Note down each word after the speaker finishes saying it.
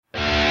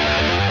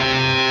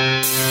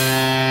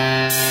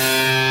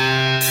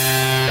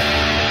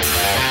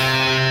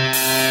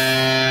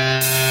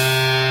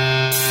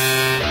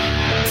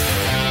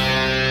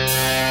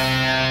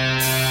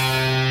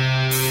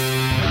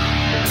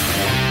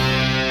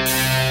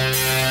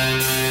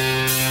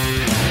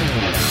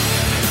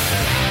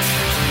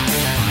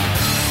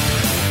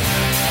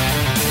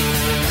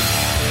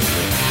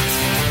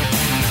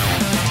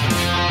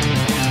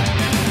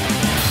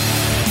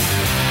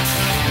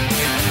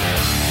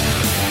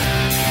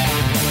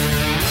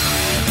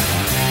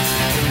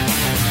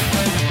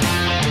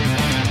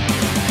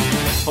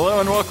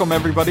and welcome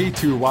everybody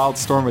to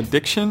Wildstorm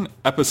Addiction,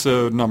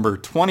 episode number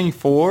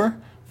 24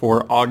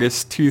 for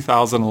August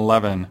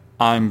 2011.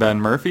 I'm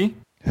Ben Murphy.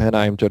 And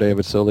I'm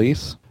David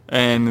Solis.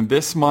 And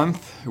this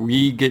month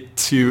we get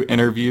to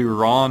interview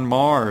Ron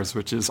Mars,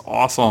 which is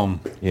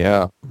awesome.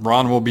 Yeah.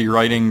 Ron will be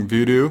writing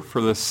Voodoo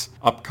for this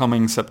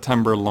upcoming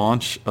September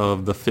launch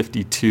of the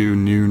 52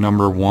 new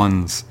number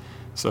ones.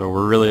 So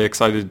we're really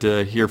excited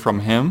to hear from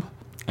him.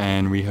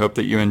 And we hope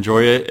that you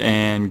enjoy it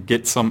and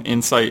get some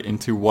insight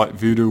into what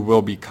Voodoo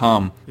will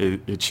become.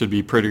 It should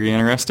be pretty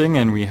interesting,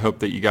 and we hope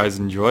that you guys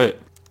enjoy it.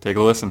 Take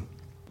a listen.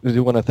 We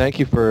do want to thank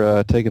you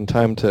for taking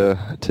time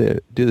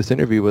to do this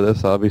interview with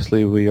us.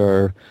 Obviously, we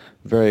are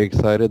very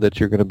excited that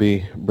you're going to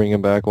be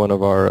bringing back one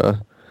of our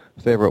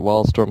favorite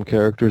Wildstorm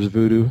characters,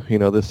 Voodoo,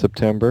 this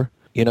September.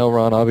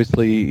 Ron,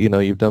 obviously,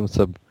 you've done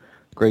some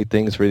great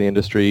things for the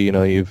industry.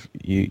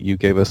 You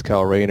gave us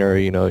Cal Rayner.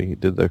 You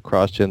did the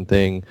cross-gen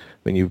thing. I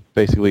mean, you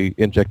basically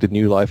injected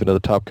new life into the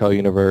Top Cow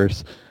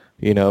universe.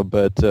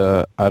 But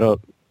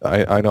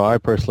I know I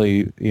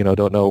personally,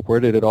 don't know, where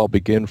did it all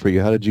begin for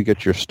you? How did you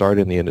get your start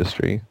in the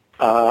industry?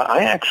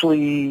 I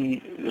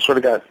actually sort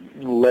of got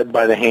led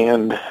by the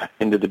hand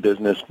into the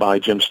business by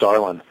Jim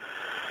Starlin,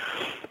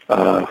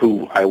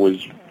 who I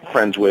was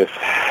friends with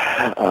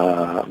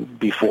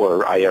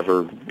before I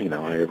ever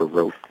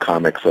wrote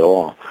comics at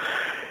all,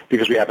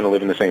 because we happened to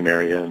live in the same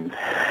area and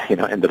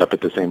ended up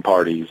at the same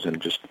parties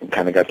and just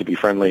kind of got to be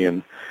friendly.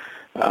 And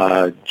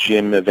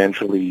Jim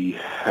eventually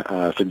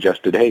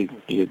suggested, hey,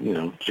 did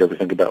you ever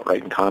think about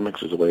writing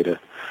comics as a way to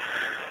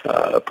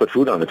put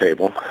food on the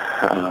table?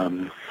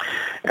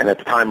 And at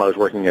the time I was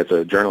working as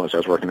a journalist. I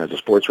was working as a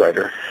sports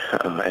writer,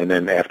 and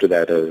then after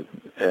that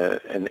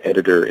an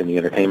editor in the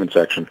entertainment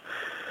section.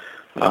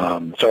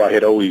 So I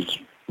had always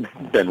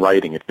been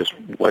writing. It just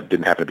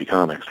didn't happen to be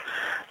comics.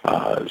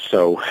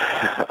 So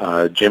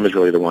Jim is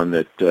really the one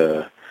that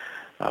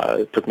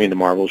took me into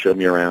Marvel, showed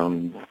me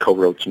around,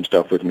 co-wrote some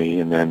stuff with me,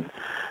 and then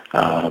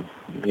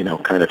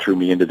kind of threw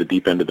me into the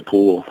deep end of the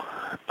pool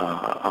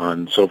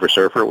on Silver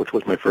Surfer, which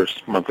was my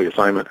first monthly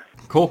assignment.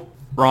 Cool.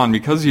 Ron,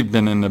 because you've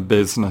been in the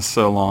business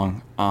so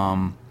long,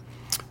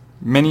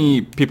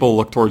 many people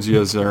look towards you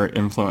as their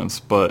influence,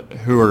 but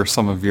who are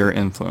some of your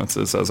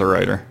influences as a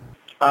writer?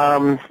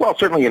 Well,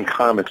 certainly in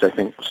comics, I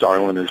think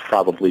Starlin is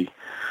probably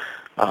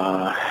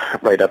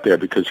right up there,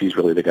 because he's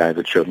really the guy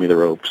that showed me the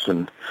ropes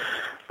and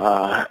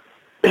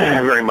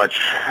very much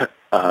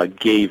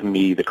gave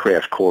me the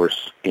crash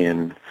course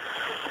in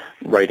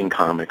writing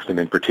comics, and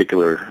in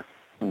particular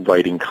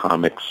writing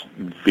comics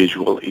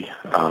visually,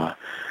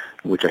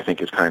 which I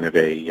think is kind of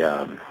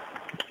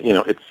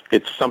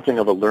it's something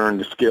of a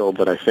learned skill,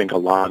 but I think a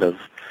lot of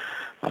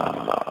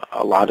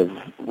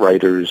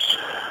writers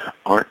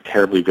aren't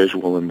terribly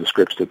visual in the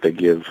scripts that they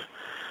give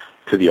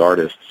to the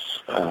artists,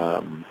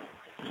 and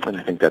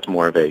I think that's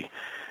more of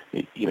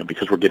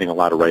because we're getting a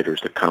lot of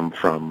writers that come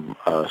from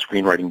a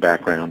screenwriting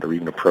background or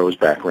even a prose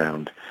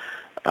background.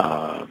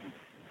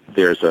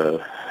 There's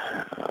a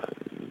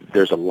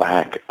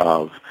lack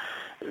of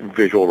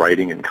visual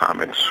writing in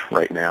comics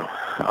right now.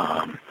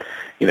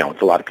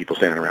 It's a lot of people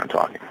standing around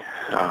talking,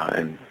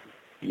 and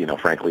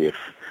frankly, if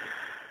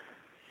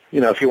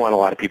you want a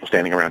lot of people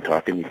standing around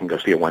talking, you can go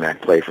see a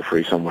one-act play for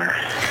free somewhere.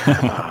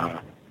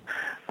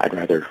 I'd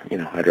rather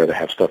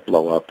have stuff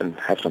blow up and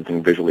have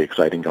something visually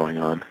exciting going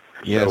on.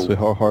 Yes, we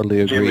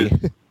hardly agree.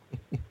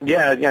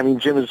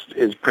 Jim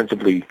is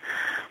principally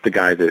the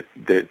guy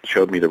that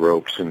showed me the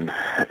ropes and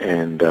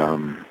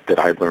that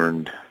I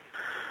learned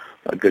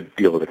a good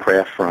deal of the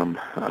craft from.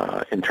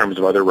 In terms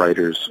of other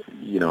writers,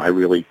 I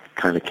really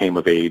kind of came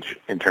of age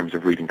in terms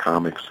of reading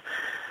comics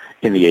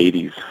in the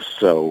 80s.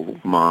 So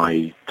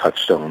my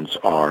touchstones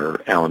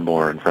are Alan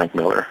Moore and Frank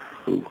Miller,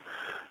 who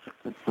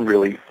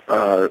really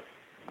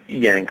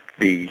yanked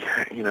the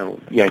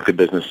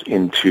business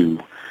into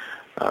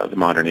the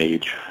modern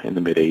age in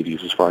the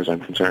mid-'80s, as far as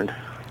I'm concerned.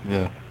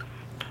 Yeah.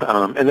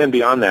 And then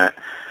beyond that,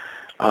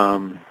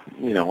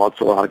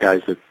 also a lot of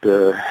guys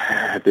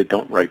that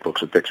don't write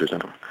books with pictures in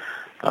them.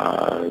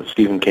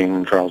 Stephen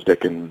King, Charles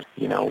Dickens,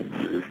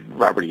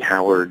 Robert E.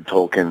 Howard,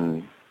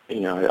 Tolkien.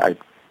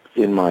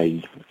 In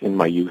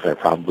my youth, I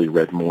probably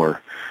read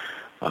more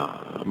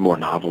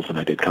novels than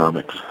I did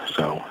comics.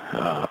 So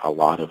a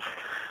lot of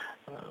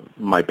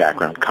my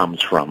background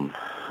comes from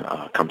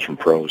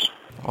prose.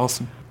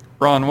 Awesome.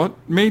 Ron, what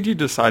made you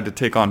decide to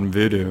take on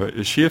Voodoo?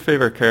 Is she a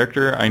favorite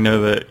character? I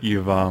know that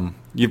you've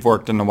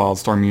worked in the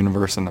Wildstorm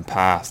universe in the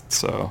past,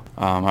 so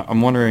I'm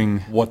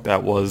wondering what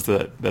that was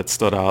that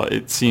stood out.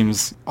 It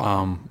seems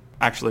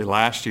actually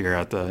last year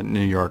at the New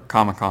York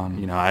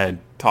Comic-Con, I had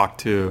talked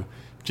to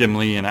Jim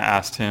Lee and I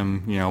asked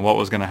him, what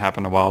was going to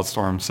happen to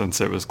Wildstorm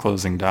since it was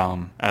closing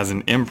down as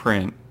an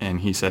imprint, and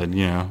he said,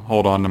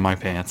 hold on to my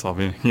pants. I'll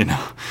be,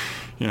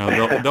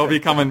 they'll be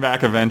coming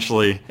back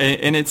eventually.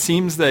 And it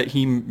seems that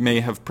he may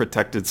have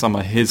protected some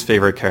of his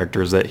favorite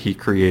characters that he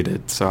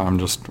created. So I'm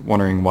just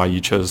wondering why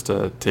you chose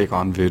to take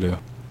on Voodoo.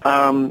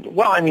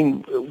 Well, I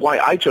mean, why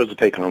I chose to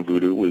take on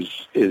Voodoo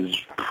is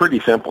pretty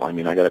simple. I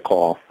mean, I got a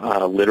call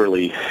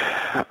literally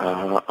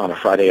on a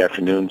Friday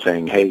afternoon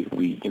saying, "Hey,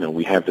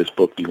 we have this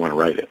book. Do you want to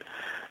write it?"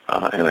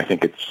 And I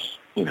think it's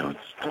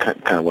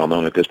kind of well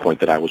known at this point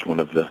that I was one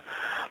of the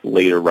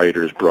later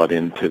writers brought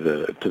into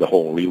the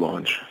whole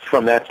relaunch.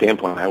 From that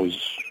standpoint, I was.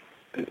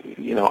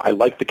 I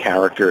like the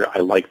character. I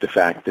like the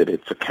fact that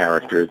it's a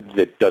character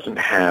that doesn't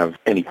have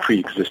any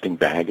pre-existing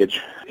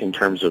baggage in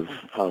terms of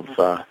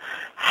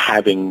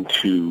having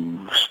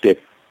to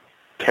stick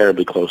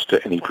terribly close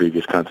to any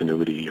previous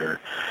continuity. Or,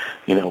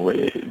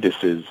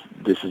 this is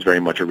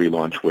very much a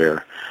relaunch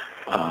where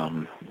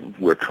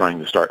we're trying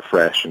to start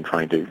fresh and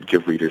trying to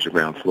give readers a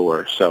ground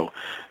floor. So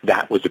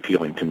that was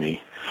appealing to me,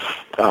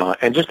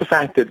 and just the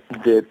fact that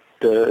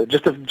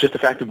just the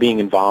fact of being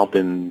involved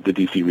in the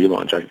DC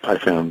relaunch, I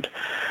found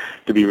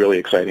to be really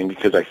exciting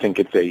because I think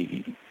it's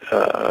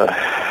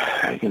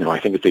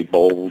a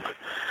bold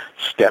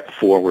step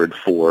forward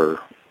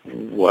for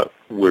what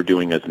we're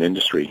doing as an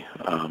industry,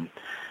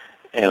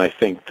 and I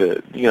think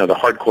the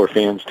hardcore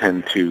fans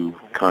tend to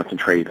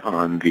concentrate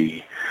on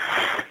the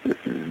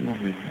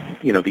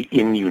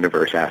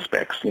in-universe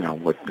aspects.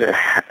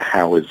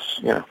 How is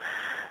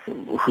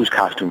whose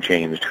costume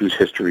changed, whose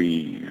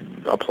history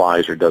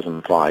applies or doesn't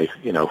apply,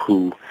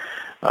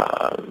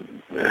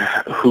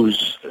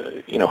 who's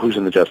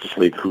in the Justice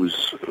League,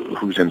 who's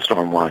in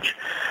Stormwatch.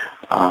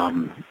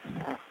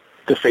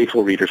 The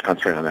faithful readers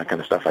concentrate on that kind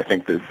of stuff. I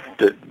think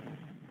the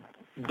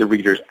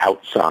readers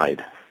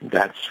outside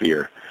that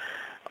sphere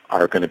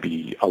are going to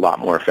be a lot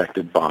more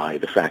affected by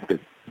the fact that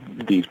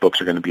these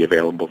books are going to be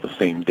available the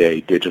same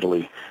day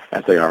digitally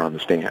as they are on the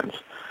stands.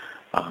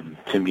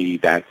 To me,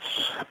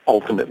 that's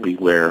ultimately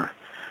where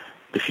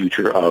the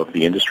future of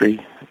the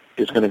industry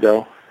is going to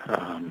go,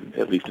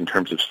 at least in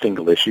terms of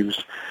single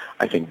issues.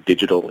 I think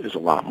digital is a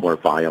lot more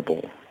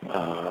viable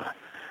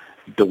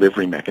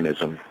delivery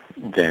mechanism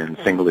than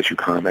single-issue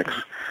comics.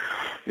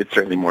 It's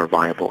certainly more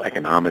viable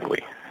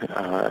economically.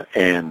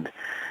 And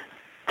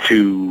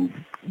to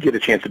get a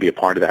chance to be a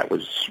part of that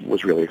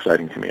was really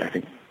exciting to me. I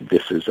think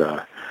this is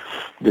a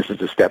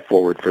step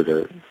forward for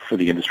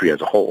the industry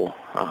as a whole.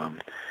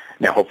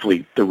 Now,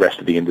 hopefully, the rest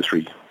of the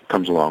industry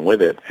comes along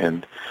with it,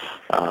 and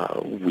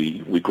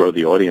we grow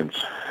the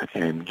audience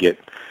and get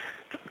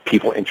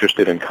people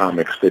interested in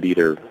comics that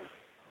either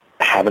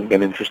haven't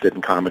been interested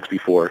in comics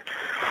before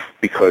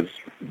because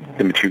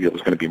the material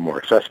is going to be more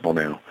accessible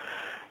now,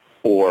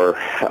 or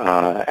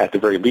at the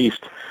very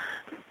least,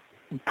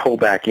 pull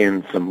back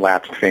in some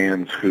lapsed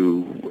fans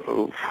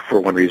who, for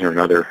one reason or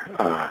another,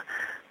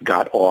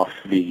 got off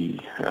the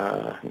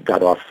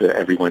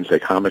every Wednesday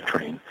comic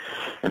train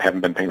and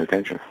haven't been paying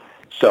attention.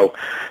 So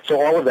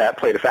all of that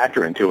played a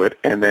factor into it,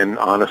 and then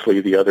honestly,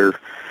 the other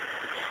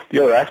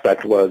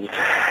aspect was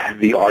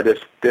the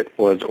artist that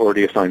was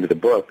already assigned to the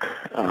book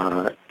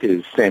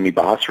is Sammy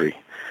Basri,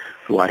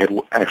 who I had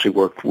actually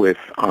worked with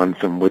on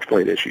some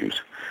Witchblade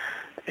issues,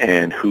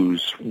 and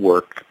whose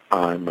work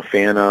I'm a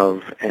fan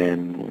of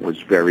and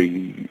was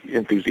very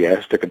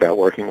enthusiastic about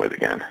working with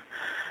again.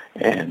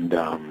 And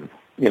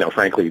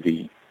frankly,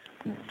 the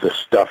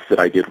stuff that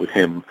I did with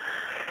him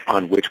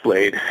on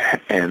Witchblade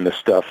and the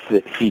stuff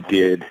that he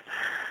did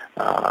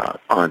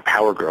on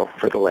Power Girl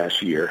for the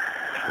last year,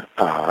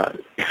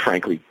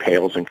 frankly,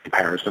 pales in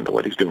comparison to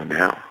what he's doing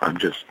now. I'm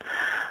just,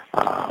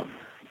 I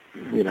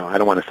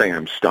don't want to say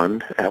I'm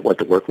stunned at what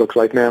the work looks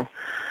like now,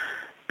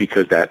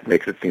 because that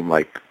makes it seem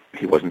like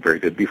he wasn't very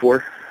good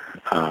before.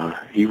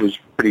 He was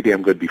pretty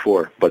damn good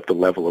before, but the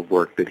level of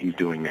work that he's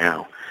doing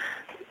now,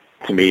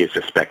 to me, is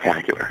just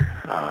spectacular.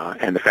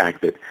 And the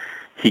fact that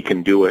he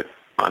can do it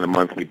on a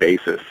monthly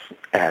basis,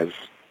 as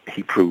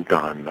he proved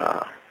on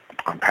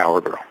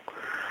Power Girl,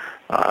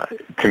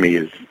 to me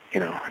is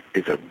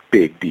a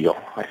big deal.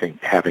 I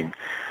think having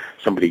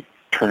somebody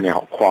turn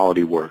out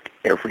quality work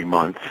every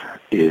month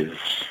is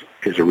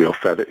a real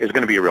feather. Is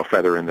going to be a real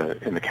feather in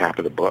the cap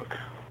of the book.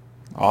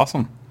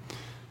 Awesome.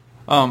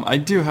 I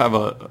do have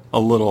a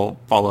little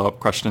follow-up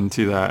question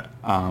to that.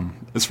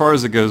 As far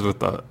as it goes with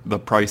the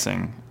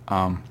pricing,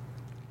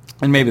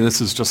 and maybe this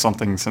is just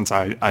something since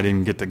I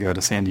didn't get to go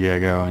to San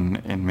Diego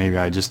and maybe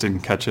I just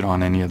didn't catch it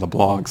on any of the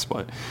blogs,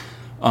 but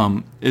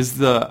is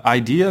the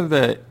idea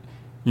that,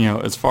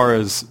 as far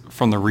as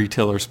from the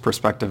retailer's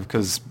perspective,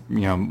 because,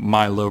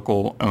 my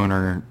local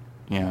owner,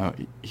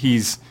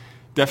 he's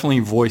definitely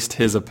voiced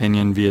his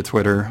opinion via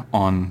Twitter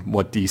on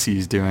what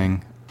DC's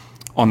doing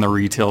on the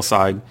retail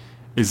side.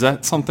 Is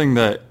that something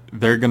that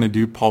they're going to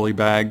do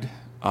polybagged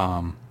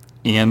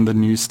and the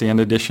newsstand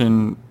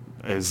edition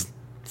is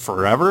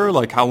forever?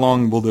 Like, how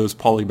long will those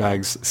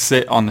polybags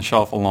sit on the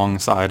shelf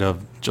alongside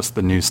of just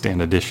the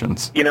newsstand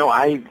editions?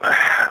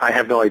 I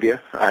have no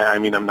idea. I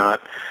mean, I'm not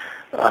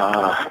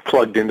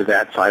plugged into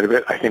that side of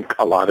it. I think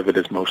a lot of it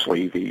is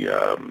mostly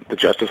the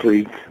Justice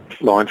League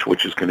launch,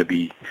 which is going to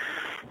be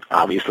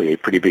obviously a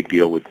pretty big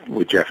deal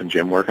with Jeff and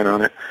Jim working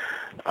on it.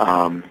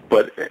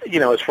 But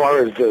as far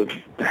as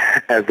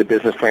the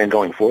business plan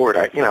going forward,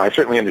 I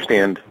certainly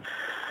understand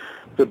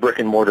the brick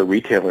and mortar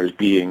retailers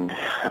being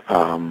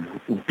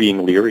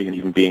leery and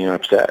even being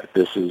upset.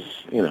 This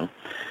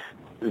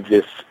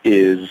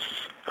is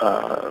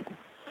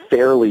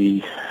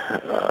fairly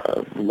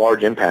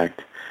large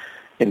impact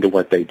into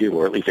what they do,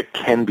 or at least it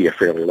can be a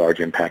fairly large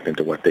impact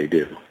into what they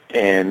do.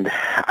 And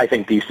I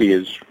think DC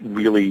is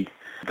really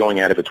going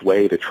out of its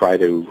way to try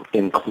to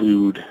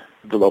include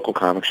the local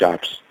comic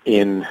shops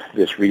in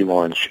this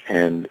relaunch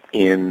and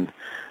in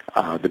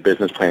the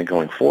business plan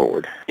going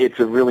forward. It's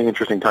a really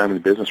interesting time in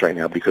the business right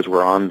now because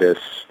we're on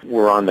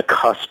the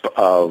cusp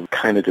of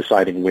kind of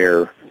deciding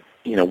where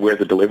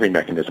the delivery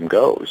mechanism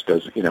goes.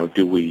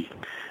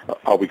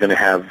 Are we going to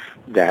have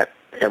that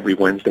every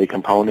Wednesday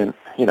component,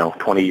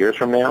 20 years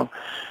from now,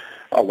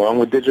 along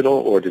with digital,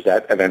 or does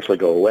that eventually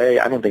go away?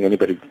 I don't think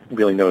anybody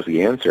really knows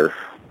the answer,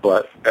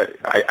 but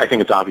I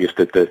think it's obvious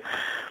that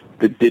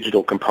the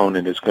digital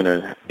component is going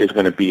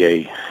to be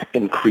a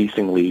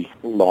increasingly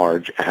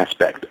large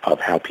aspect of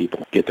how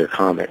people get their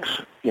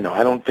comics.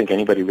 I don't think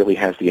anybody really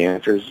has the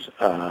answers.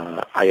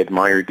 I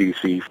admire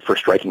DC for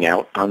striking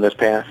out on this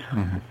path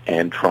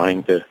and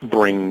trying to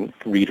bring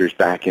readers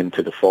back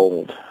into the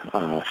fold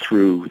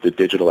through the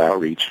digital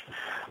outreach.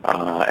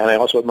 And I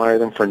also admire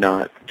them for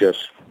not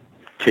just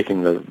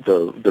kicking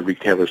the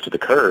retailers to the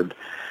curb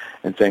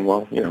and saying,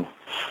 well,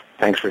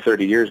 thanks for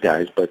 30 years,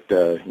 guys, but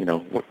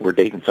we're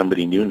dating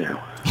somebody new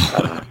now.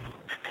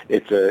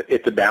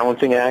 It's a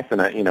balancing act,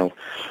 and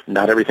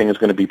not everything is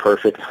going to be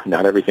perfect.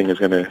 Not everything is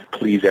going to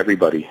please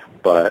everybody,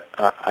 but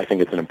I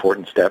think it's an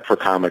important step for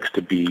comics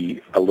to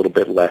be a little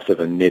bit less of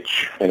a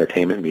niche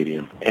entertainment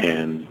medium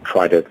and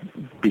try to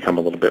become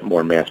a little bit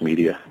more mass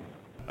media.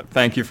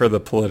 Thank you for the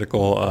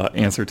political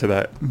answer to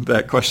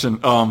that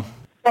question.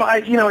 Well,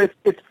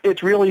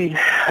 it's really,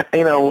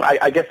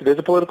 I guess it is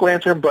a political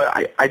answer,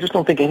 but I just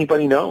don't think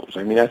anybody knows.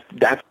 I mean,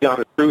 that's the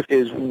honest truth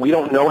is we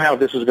don't know how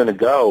this is going to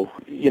go,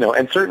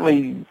 and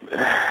certainly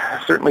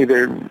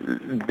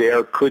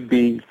there could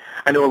be,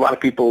 I know a lot of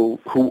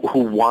people who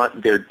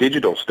want their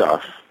digital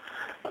stuff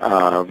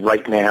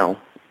right now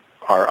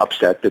are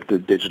upset that the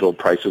digital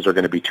prices are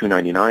going to be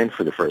 $2.99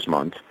 for the first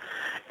month,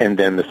 and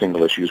then the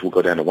single issues will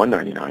go down to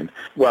 $1.99.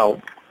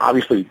 Well,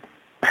 obviously,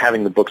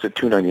 having the books at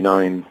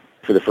 $2.99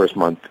 for the first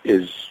month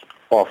is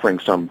offering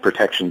some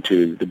protection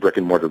to the brick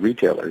and mortar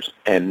retailers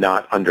and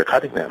not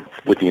undercutting them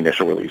with the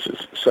initial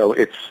releases. So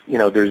it's,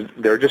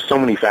 there are just so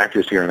many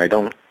factors here, and I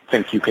don't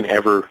think you can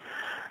ever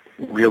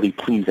really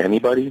please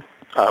anybody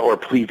or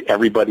please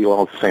everybody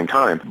all at the same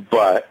time.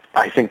 But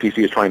I think DC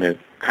is trying to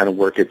kind of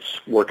work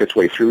its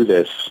way through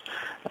this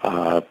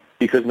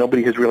because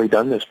nobody has really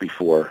done this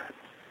before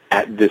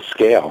at this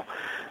scale.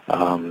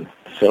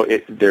 So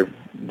they're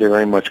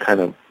very much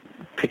kind of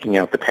picking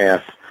out the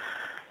path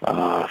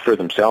for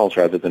themselves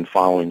rather than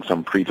following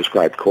some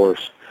pre-described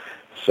course.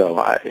 So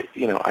I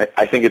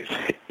think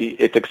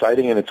it's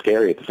exciting and it's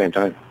scary at the same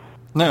time.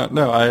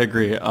 No, I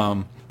agree.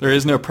 There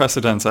is no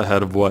precedence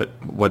ahead of what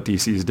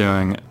DC is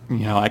doing.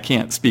 I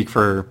can't speak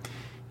for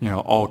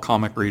all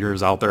comic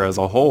readers out there as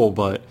a whole,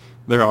 but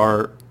there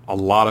are a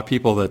lot of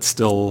people that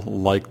still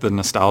like the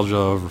nostalgia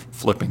of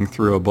flipping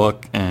through a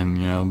book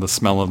and the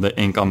smell of the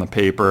ink on the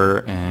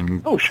paper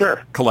and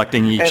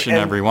collecting each and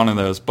every one of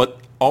those. But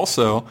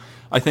also,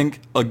 I think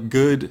a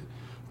good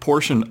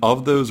portion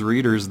of those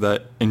readers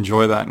that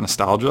enjoy that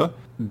nostalgia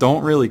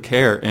don't really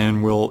care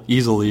and will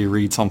easily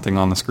read something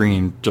on the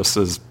screen just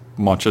as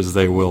much as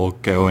they will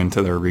go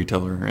into their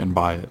retailer and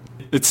buy it.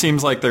 It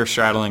seems like they're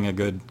straddling a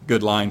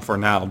good line for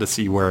now to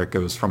see where it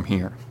goes from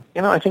here.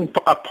 I think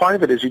a part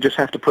of it is you just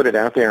have to put it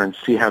out there and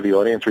see how the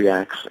audience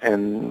reacts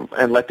and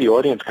let the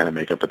audience kind of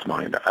make up its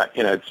mind.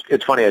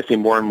 It's funny. I see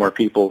more and more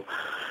people,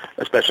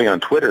 especially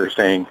on Twitter,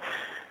 saying,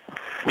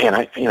 man,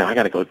 I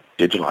got to go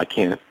digital. I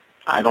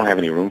don't have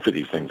any room for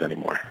these things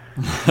anymore.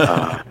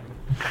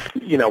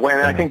 And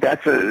I think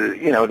that's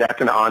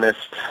an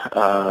honest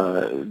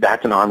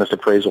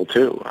appraisal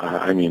too.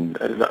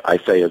 I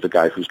say as a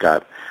guy who's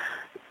got,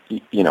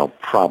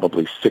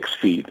 probably 6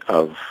 feet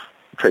of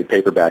trade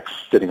paperbacks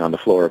sitting on the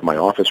floor of my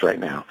office right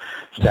now,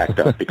 stacked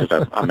up because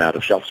I'm out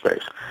of shelf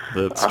space.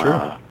 That's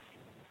true.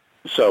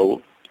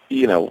 So,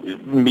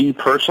 me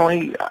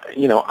personally,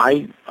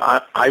 I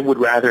would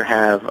rather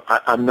have,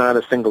 I'm not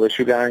a single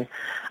issue guy.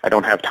 I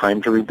don't have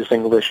time to read the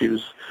single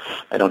issues.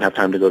 I don't have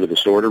time to go to the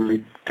store to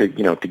read, to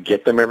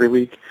get them every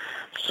week.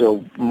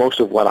 So most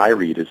of what I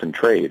read is in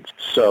trades.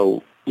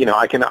 So,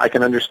 I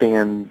can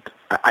understand,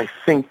 I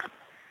think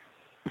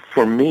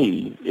for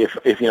me,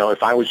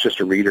 if I was just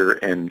a reader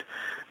and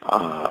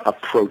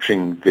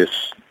approaching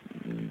this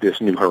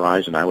new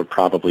horizon, I would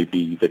probably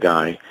be the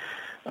guy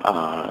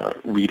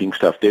reading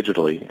stuff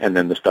digitally, and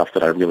then the stuff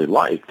that I really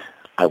liked,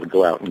 I would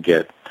go out and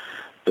get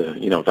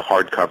the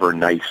hardcover,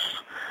 nice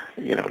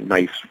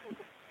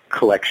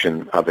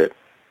collection of it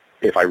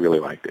if I really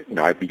liked it.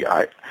 I'm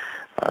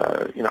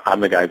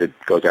the guy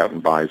that goes out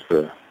and buys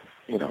the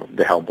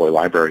Hellboy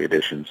library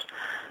editions,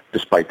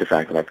 despite the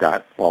fact that I've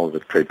got all of the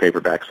trade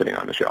paperbacks sitting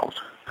on the shelves.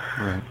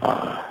 Right.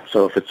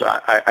 So if it's,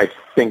 I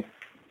think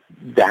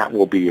that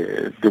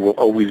there will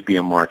always be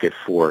a market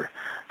for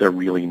the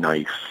really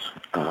nice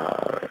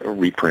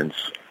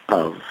reprints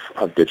of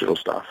digital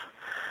stuff.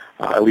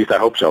 At least I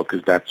hope so,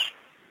 because that's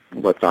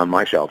what's on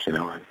my shelves.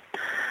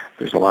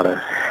 There's a lot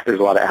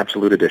of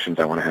absolute editions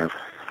I want to have.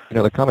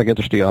 The comic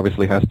industry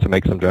obviously has to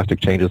make some drastic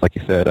changes, like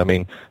you said. I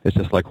mean, it's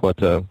just like what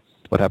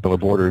happened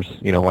with Borders,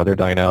 while they're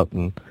dying out.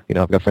 And,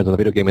 I've got friends in the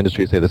video game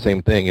industry say the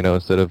same thing,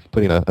 instead of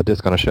putting a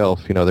disc on a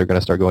shelf, they're going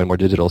to start going more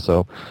digital.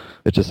 So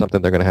it's just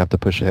something they're going to have to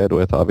push ahead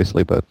with,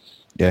 obviously. But,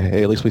 yeah,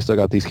 hey, at least we still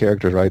got these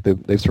characters, right?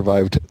 They've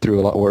survived through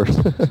a lot worse.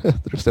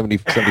 There's 70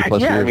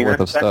 plus years worth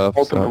of stuff.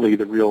 Ultimately,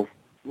 the real,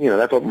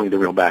 that's ultimately the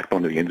real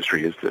backbone of the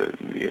industry is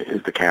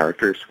the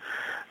characters.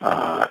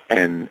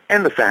 And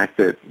the fact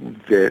that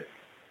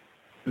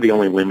the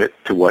only limit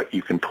to what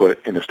you can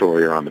put in a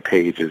story or on the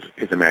page is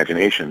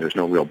imagination. There's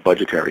no real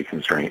budgetary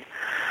constraint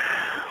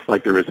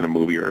like there is in a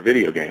movie or a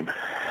video game.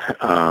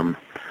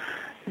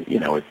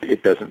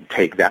 It doesn't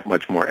take that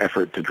much more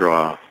effort to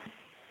draw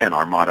an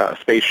armada of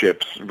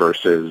spaceships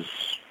versus,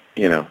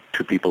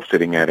 two people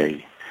sitting at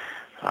a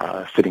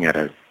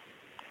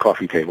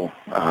coffee table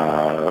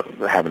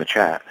having a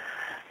chat.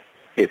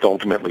 It's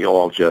ultimately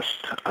all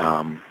just,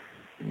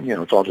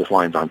 it's all just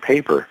lines on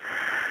paper.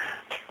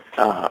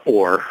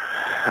 Or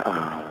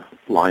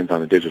lines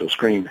on a digital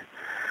screen.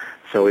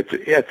 So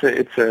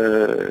it's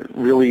a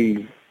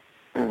really,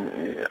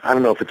 I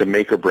don't know if it's a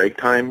make or break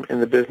time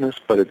in the business,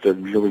 but it's a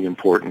really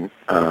important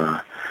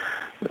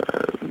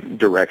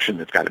direction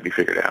that's got to be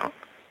figured out.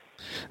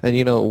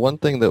 And, one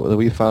thing that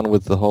we found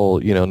with the whole,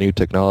 new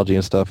technology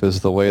and stuff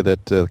is the way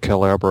that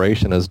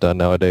collaboration is done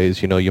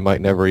nowadays. You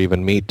might never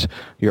even meet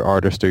your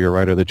artist or your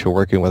writer that you're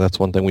working with. That's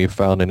one thing we've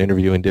found in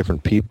interviewing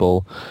different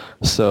people.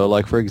 So,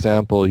 like, for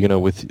example,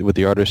 with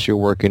the artists you're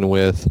working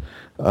with,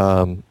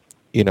 how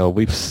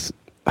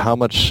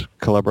much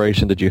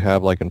collaboration did you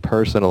have, like, in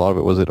person? A lot of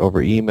it was it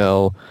over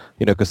email?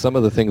 Because some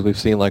of the things we've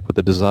seen, like, with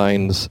the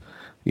designs,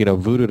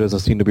 Voodoo doesn't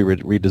seem to be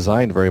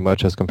redesigned very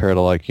much as compared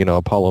to, like,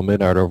 Apollo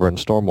Midnight over in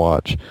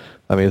Stormwatch.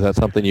 I mean, is that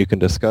something you can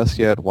discuss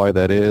yet? Why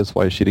that is?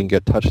 Why she didn't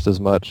get touched as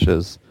much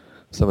as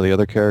some of the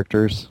other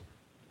characters?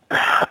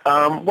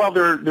 Well,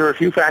 there are a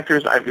few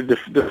factors.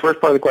 The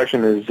first part of the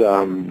question is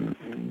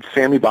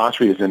Sammy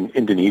Basri is in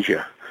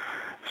Indonesia,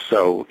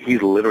 so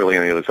he's literally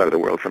on the other side of the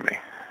world from me,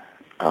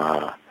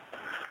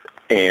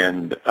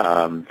 and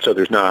so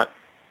there's not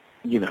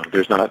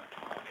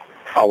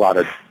a lot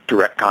of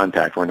direct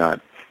contact. We're not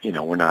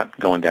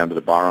going down to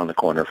the bar on the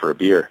corner for a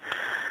beer.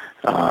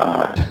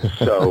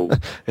 So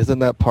isn't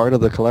that part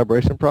of the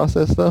collaboration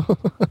process, though?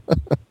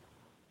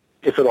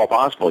 If at all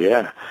possible,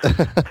 yeah.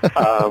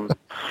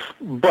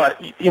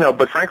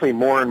 But frankly,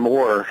 more and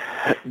more,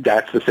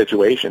 that's the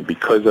situation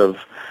because of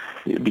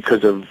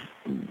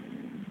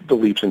the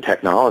leaps in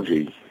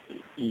technology.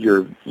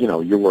 You're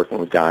working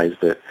with guys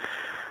that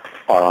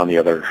are on the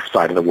other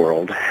side of the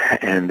world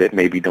and that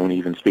maybe don't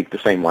even speak the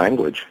same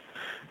language.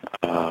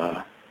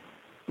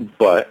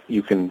 But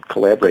you can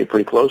collaborate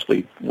pretty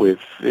closely with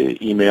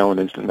email and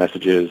instant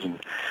messages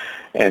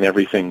and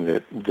everything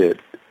that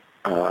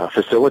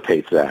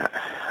facilitates that.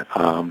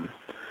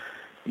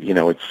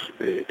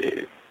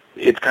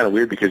 It's kind of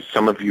weird because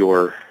some of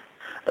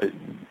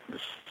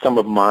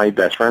my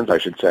best friends, I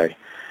should say,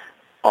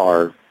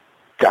 are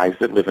guys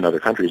that live in other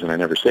countries and I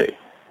never see.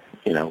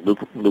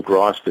 Luke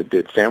Ross that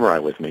did Samurai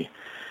with me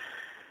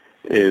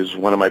is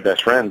one of my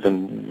best friends,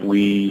 and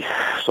we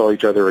saw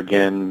each other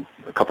again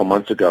a couple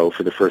months ago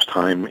for the first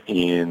time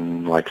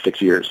in like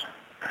 6 years.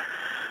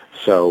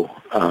 So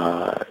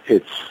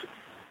it's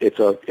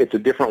a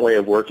different way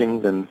of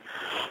working than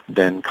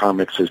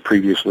comics has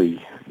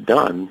previously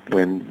done.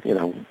 When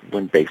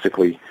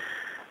basically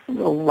a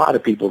lot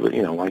of people that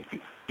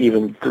like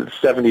even the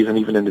 70s and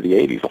even into the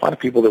 80s, a lot of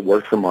people that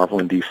worked for Marvel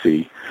and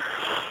DC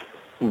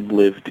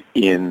lived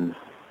in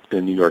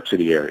the New York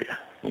City area.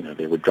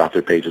 They would drop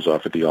their pages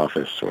off at the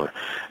office, or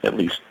at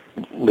least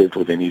lived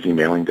within easy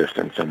mailing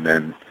distance. And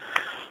then,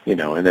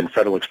 and then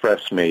Federal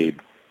Express made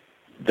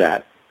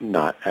that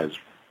not as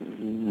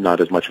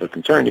much of a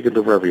concern. You could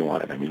live wherever you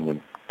wanted. I mean,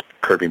 when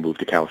Kirby moved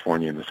to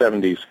California in the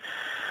 70s,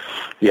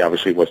 he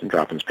obviously wasn't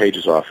dropping his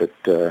pages off at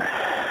the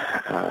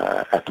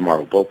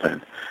Marvel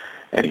bullpen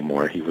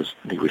anymore. He was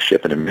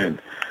shipping them in.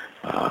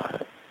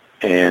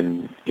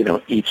 And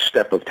each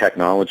step of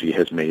technology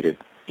has made it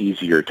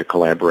easier to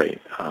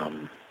collaborate.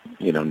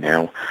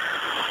 Now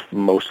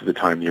most of the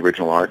time the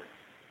original art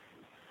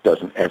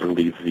doesn't ever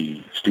leave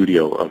the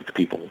studio of the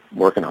people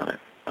working on it.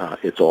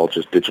 It's all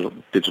just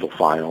digital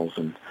files,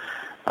 and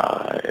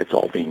it's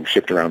all being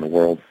shipped around the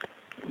world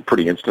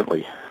pretty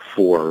instantly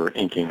for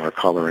inking or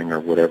coloring or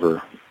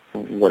whatever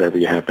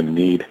you happen to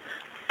need.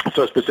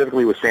 So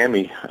specifically with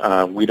Sammy,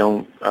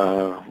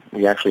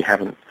 we actually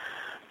haven't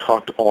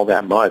talked all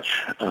that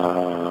much,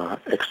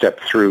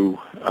 except through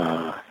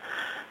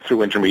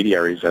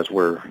intermediaries as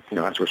we're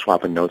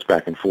swapping notes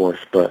back and forth.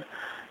 But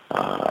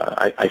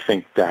I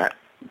think that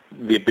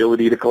the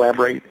ability to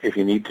collaborate if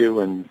you need to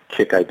and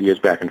kick ideas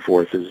back and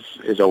forth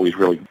is always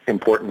really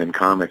important in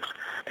comics.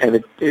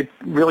 And it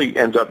really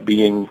ends up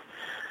being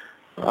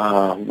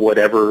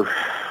whatever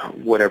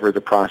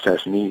the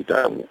process needs.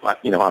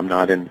 I'm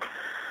not in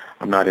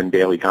I'm not in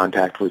daily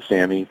contact with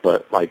Sammy,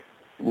 but like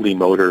Lee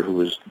Moder, who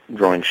was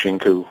drawing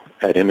Shinku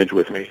at Image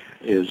with me,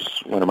 is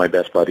one of my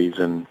best buddies,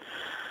 and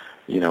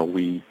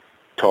we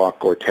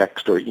talk or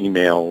text or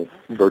email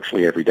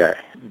virtually every day.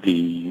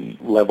 The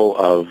level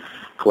of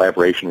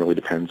collaboration really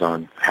depends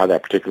on how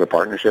that particular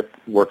partnership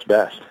works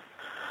best.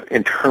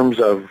 In terms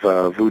of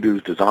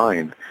Voodoo's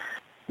design,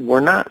 we're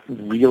not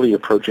really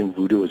approaching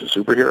Voodoo as a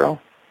superhero,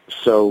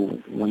 so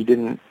we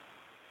didn't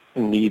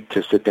need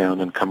to sit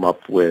down and come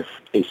up with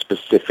a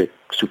specific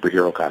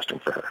superhero costume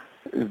for her.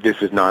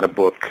 This is not a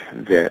book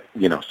that,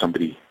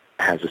 somebody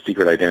has a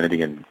secret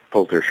identity and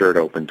pulls their shirt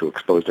open to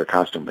expose their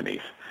costume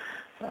beneath.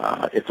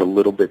 It's a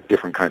little bit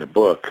different kind of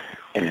book,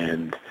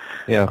 and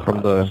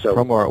from the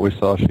promo art we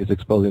saw, she's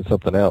exposing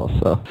something else.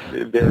 So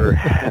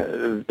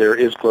there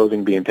is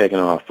clothing being taken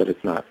off, but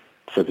it's not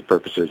for the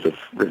purposes of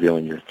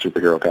revealing your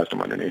superhero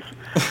costume underneath.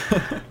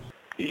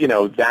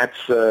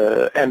 That's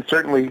and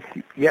certainly,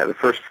 the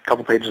first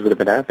couple pages that have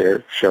been out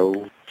there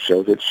show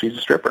that she's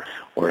a stripper,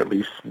 or at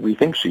least we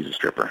think she's a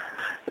stripper.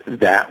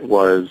 That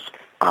was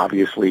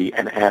obviously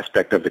an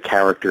aspect of the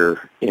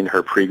character in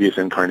her previous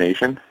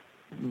incarnation,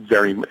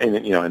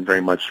 and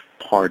very much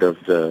part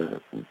of the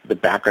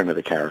background of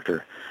the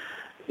character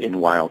in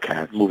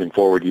Wildcat, moving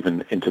forward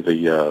even into the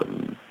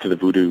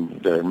Voodoo,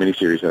 the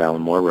miniseries that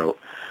Alan Moore wrote.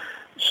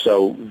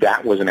 So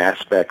that was an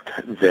aspect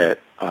that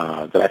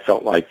I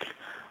felt like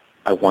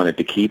I wanted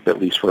to keep, at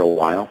least for a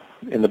while,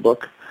 in the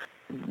book.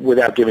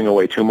 Without giving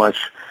away too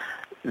much,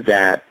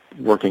 that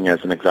working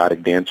as an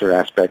exotic dancer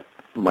aspect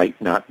might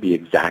not be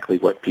exactly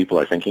what people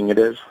are thinking it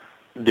is.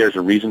 There's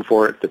a reason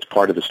for it that's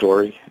part of the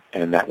story,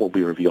 and that will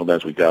be revealed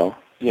as we go.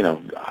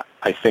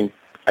 I think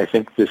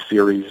this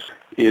series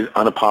is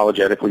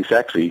unapologetically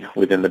sexy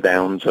within the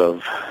bounds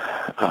of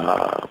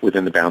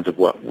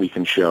what we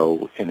can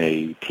show in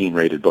a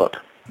teen-rated book.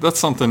 That's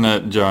something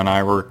that Joe and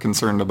I were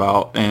concerned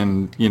about,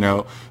 and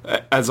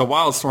as a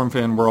Wildstorm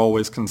fan, we're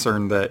always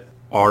concerned that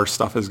our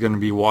stuff is going to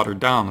be watered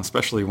down,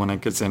 especially when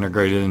it gets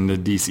integrated into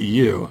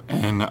DCU.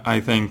 And I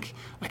think,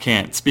 I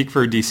can't speak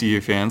for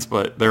DCU fans,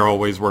 but they're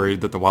always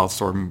worried that the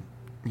Wildstorm,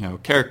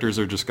 characters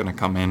are just going to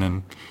come in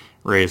and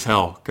raise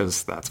hell,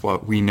 because that's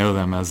what we know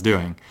them as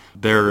doing.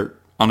 They're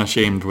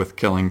unashamed with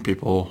killing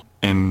people,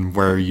 and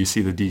where you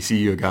see the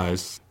DCU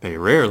guys, they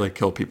rarely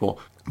kill people.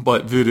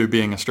 But Voodoo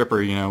being a stripper,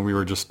 we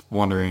were just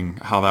wondering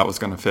how that was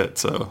going to fit.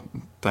 So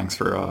thanks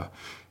for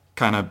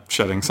kind of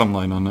shedding some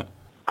light on it.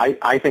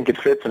 I think it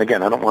fits, and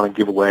again, I don't want to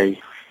give away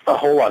a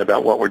whole lot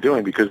about what we're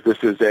doing, because this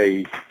is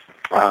an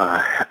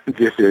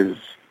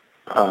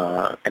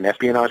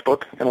espionage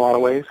book in a lot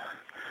of ways,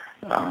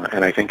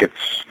 and I don't think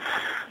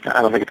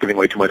it's giving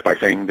away too much by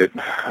saying that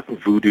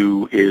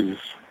Voodoo is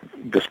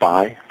the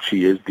spy.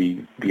 She is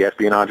the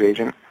espionage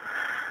agent.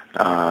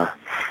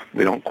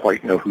 We don't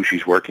quite know who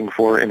she's working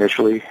for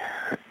initially,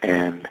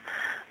 and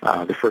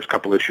the first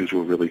couple issues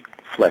will really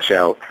flesh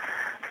out.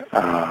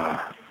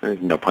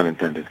 No pun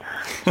intended.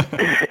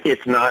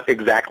 It's not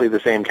exactly the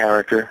same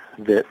character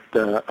that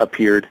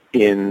appeared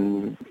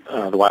in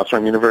the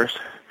Wildstorm universe.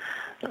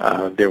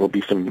 There will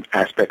be some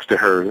aspects to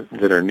her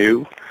that are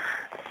new,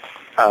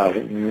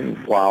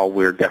 while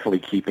we're definitely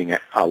keeping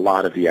a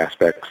lot of the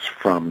aspects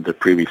from the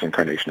previous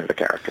incarnation of the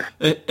character.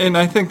 And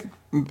I think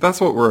that's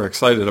what we're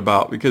excited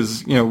about,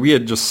 because, we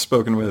had just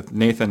spoken with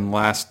Nathan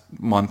last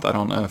month. I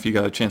don't know if you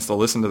got a chance to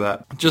listen to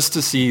that, just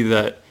to see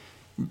that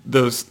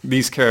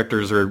these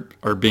characters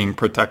are being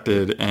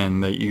protected,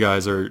 and that you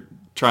guys are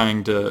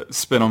trying to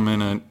spin them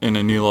in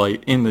a new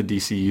light in the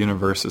DC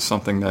universe is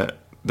something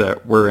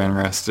that we're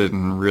interested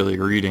in really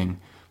reading,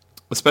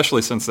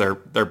 especially since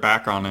their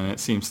background in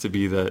it seems to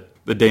be that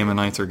the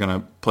Daemonites are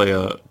going to play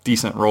a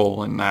decent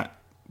role in that.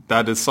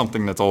 That is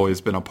something that's always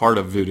been a part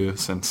of Voodoo,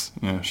 since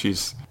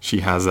she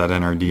has that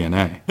in her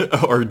DNA,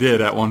 or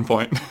did at one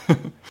point.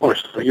 Or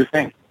so you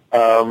think.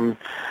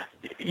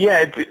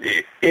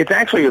 It's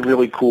actually a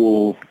really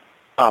cool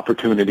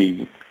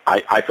opportunity,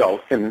 I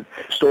felt, in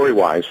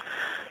story-wise,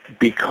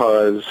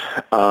 because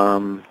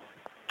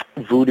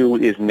Voodoo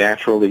is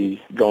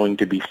naturally going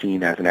to be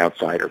seen as an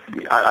outsider.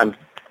 I'm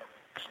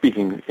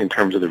speaking in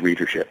terms of the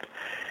readership.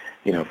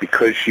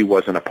 Because she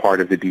wasn't a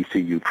part of the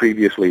DCU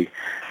previously,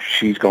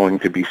 she's going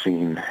to be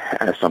seen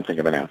as something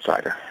of an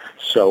outsider.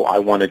 So I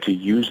wanted to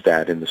use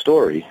that in the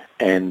story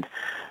and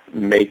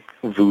make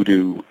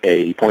Voodoo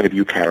a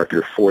point-of-view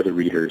character for the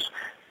readers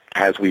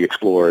as we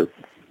explore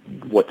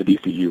what the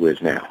DCU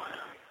is now.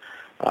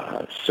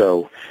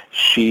 So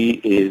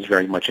she is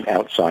very much an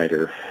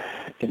outsider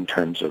in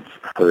terms of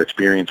her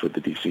experience with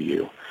the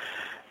DCU.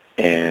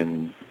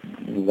 And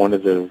one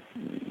of the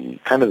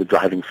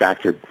driving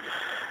factor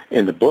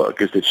in the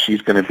book is that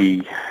she's going to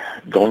be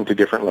going to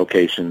different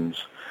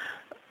locations,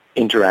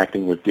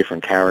 interacting with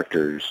different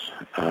characters,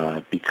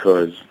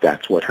 because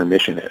that's what her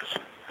mission is.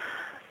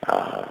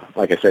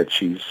 Like I said,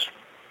 she's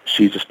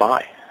a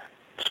spy.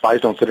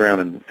 Spies don't sit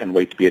around and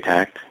wait to be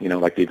attacked,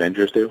 like the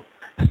Avengers do.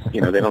 They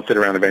don't sit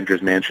around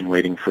Avengers Mansion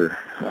waiting for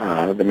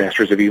the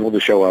Masters of Evil to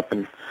show up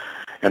and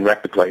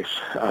wreck the place.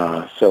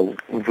 So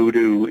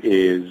Voodoo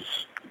is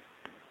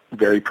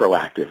very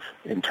proactive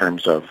in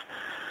terms of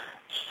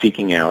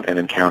seeking out and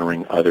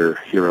encountering other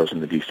heroes in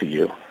the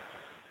DCU.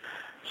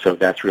 So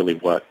that's really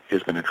what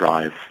is going to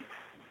drive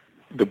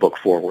the book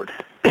forward.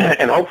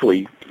 And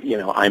hopefully,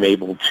 I'm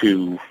able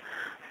to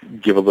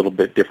give a little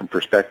bit different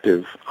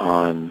perspective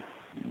on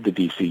the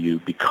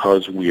DCU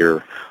because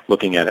we're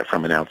looking at it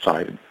from an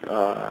outside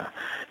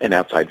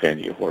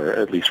venue, or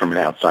at least from an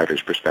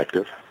outsider's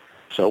perspective.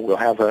 So we'll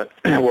have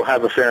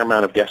a fair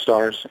amount of guest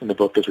stars in the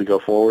book as we go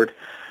forward,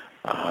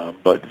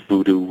 but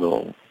Voodoo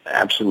will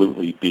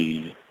absolutely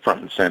be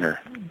front and center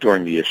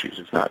during the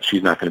issues.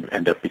 She's not going to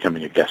end up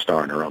becoming a guest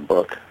star in her own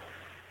book.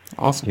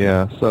 Awesome.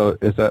 Yeah, so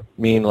does that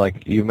mean,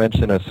 like, you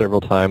mentioned it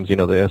several times,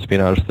 the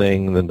espionage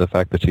thing and the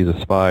fact that she's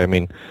a spy. I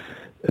mean,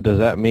 does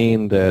that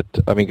mean that,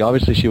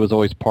 obviously she was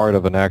always part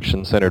of an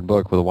action-centered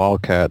book with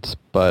Wildcats,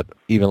 but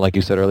even like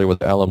you said earlier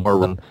with Alan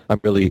Moore, I'm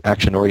really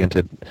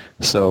action-oriented.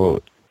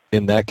 So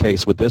in that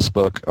case, with this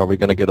book, are we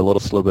going to get a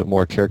little bit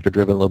more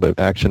character-driven, a little bit of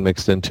action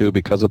mixed in too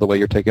because of the way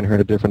you're taking her in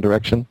a different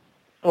direction?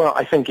 Well,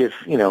 I think if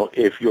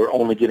you're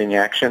only getting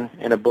action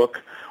in a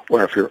book,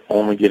 or if you're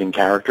only getting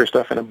character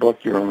stuff in a book,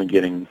 you're only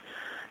getting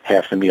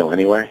half the meal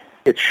anyway.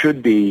 It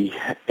should be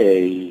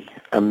a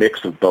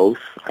mix of both.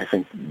 I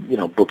think,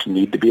 books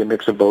need to be a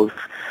mix of both.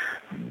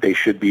 They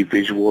should be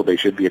visual. They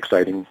should be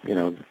exciting.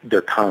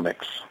 They're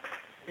comics.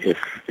 If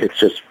it's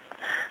just,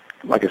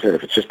 like I said,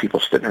 if it's just people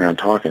sitting around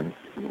talking,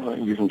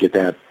 you can get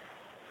that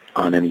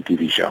on any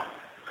TV show.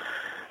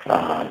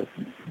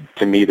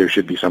 To me, there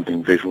should be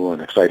something visual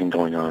and exciting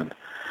going on,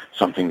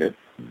 something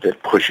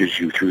that pushes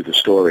you through the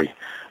story.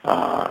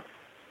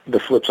 The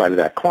flip side of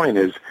that coin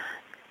is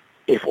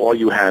if all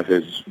you have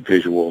is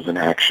visuals and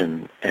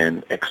action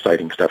and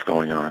exciting stuff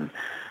going on,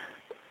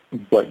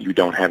 but you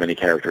don't have any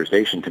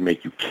characterization to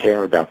make you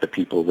care about the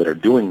people that are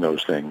doing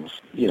those things,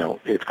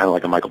 it's kind of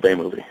like a Michael Bay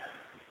movie.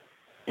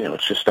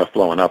 It's just stuff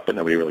blowing up, but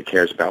nobody really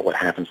cares about what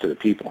happens to the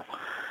people.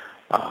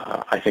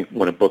 I think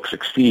when a book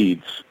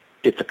succeeds,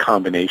 it's a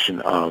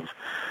combination of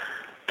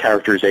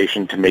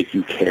characterization to make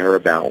you care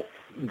about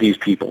these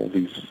people.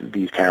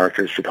 These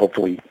characters should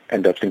hopefully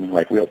end up seeming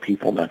like real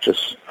people, not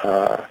just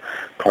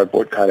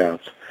cardboard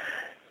cutouts,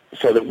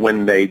 so that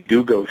when they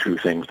do go through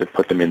things that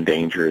put them in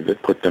danger,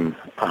 that put them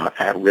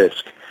at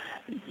risk,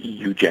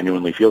 you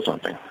genuinely feel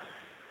something.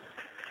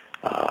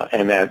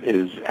 And that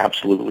is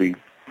absolutely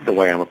the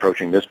way I'm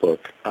approaching this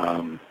book.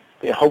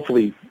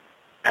 Hopefully,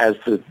 as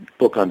the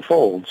book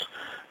unfolds,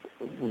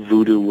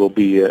 Voodoo will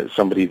be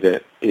somebody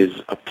that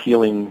is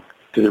appealing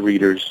to the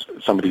readers,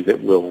 somebody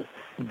that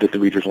the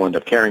readers will end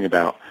up caring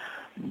about,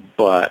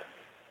 but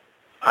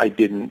I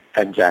didn't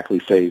exactly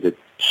say that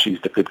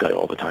she's the good guy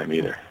all the time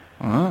either.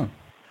 Oh.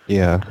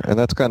 Yeah, and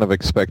that's kind of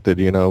expected,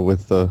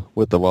 with the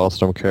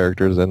Wildstorm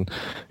characters, and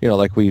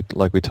like we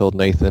told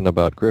Nathan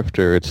about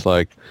Grifter, it's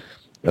like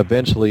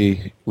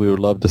eventually we would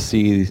love to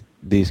see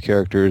these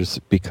characters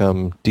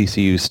become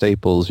DCU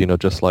staples,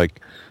 just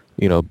like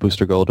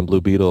Booster Gold and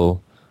Blue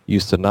Beetle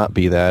used to not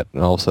be that,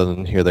 and all of a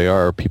sudden here they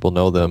are, people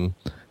know them,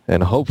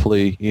 and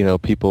hopefully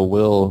people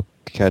will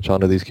catch on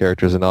to these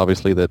characters, and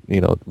obviously that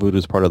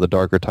Voodoo's part of the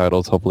darker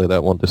titles. Hopefully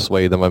that won't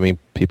dissuade them. I mean,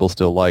 people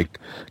still like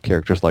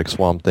characters like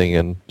Swamp Thing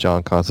and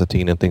John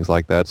Constantine and things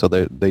like that, so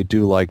they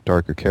do like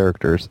darker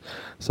characters.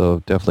 So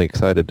definitely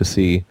excited to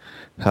see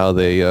how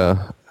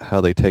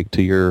they take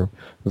to your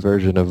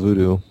version of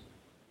Voodoo.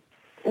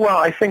 Well,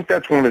 I think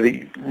that's one of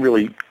the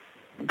really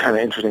kind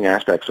of interesting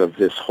aspects of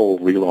this whole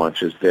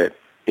relaunch is that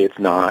it's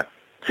not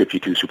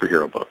 52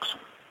 superhero books.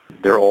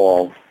 They're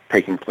all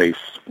taking place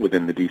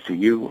within the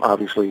DCU,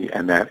 obviously,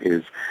 and that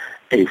is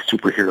a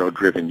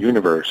superhero-driven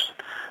universe.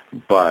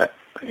 But,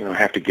 I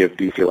have to give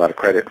DC a lot of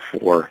credit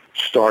for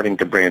starting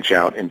to branch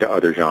out into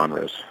other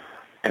genres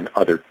and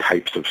other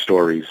types of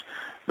stories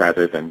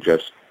rather than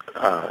just,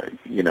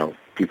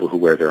 people who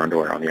wear their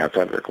underwear on the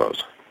outside of their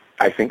clothes.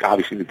 I think,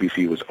 obviously, the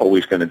DCU was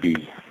always going to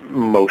be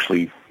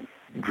mostly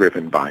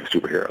driven by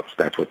superheroes.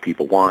 That's what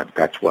people want.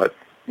 That's what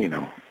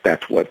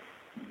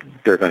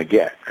they're going to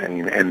get.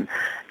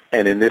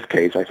 And in this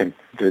case, I think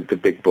the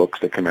big books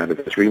that come out of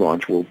this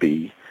relaunch will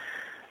be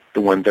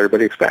the ones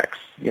everybody expects.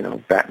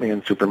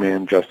 Batman,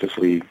 Superman, Justice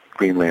League,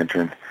 Green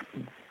Lantern.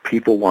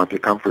 People want their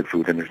comfort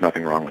food, and there's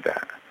nothing wrong with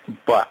that.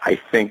 But I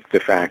think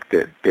the fact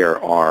that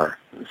there are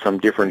some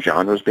different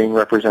genres being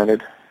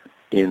represented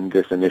in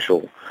this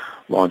initial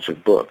launch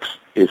of books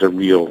is a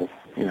really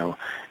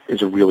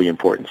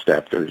important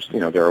step.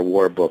 There are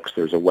war books,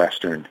 there's a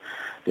Western,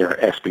 there are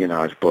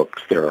espionage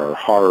books, there are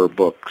horror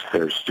books,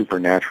 there's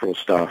supernatural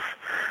stuff.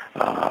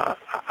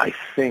 I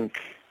think,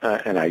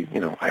 and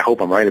I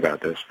hope I'm right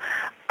about this,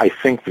 I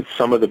think that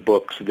some of the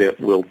books that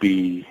will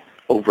be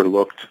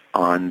overlooked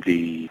on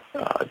the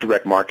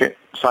direct market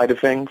side of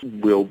things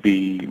will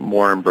be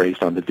more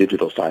embraced on the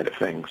digital side of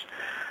things,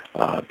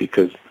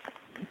 because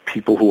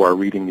people who are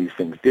reading these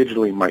things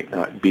digitally might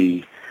not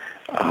be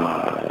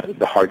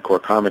the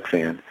hardcore comic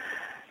fan.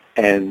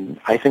 And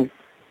I think,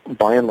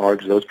 by and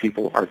large, those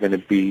people are going to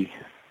be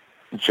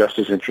just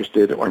as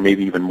interested, or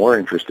maybe even more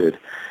interested,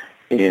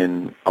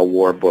 in a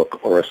war book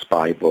or a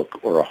spy book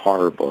or a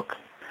horror book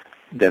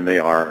than they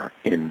are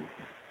in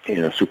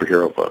a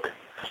superhero book.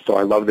 So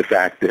I love the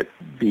fact that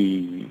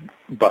the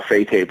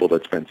buffet table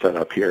that's been set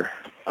up here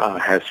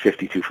has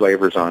 52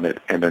 flavors on it,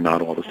 and they're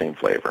not all the same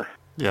flavor.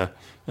 Yeah,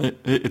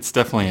 it's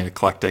definitely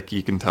eclectic.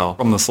 You can tell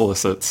from the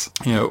solicits.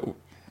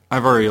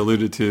 I've already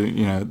alluded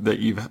to, that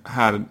you've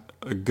had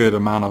a good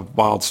amount of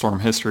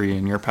Wildstorm history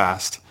in your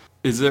past.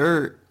 Is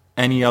there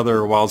any other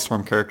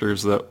Wildstorm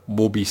characters that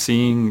we'll be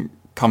seeing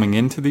coming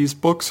into these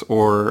books,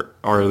 or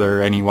are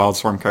there any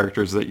Wildstorm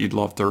characters that you'd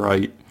love to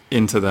write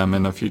into them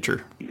in the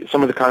future?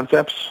 Some of the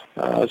concepts,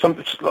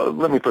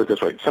 let me put it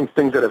this way, some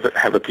things that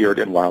have appeared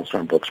in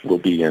Wildstorm books will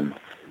be in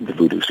the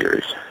Voodoo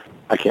series.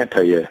 I can't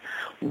tell you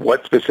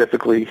what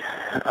specifically,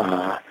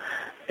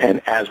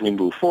 and as we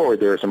move forward,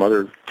 there are some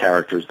other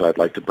characters that I'd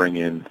like to bring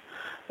in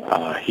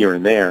here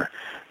and there,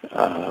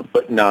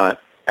 but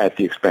not at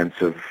the expense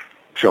of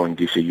showing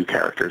DCU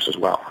characters as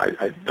well.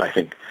 I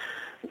think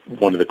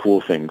one of the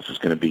cool things is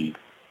going to be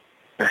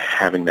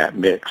having that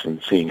mix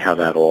and seeing how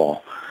that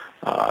all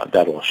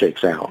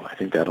shakes out. I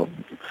think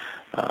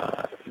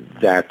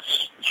that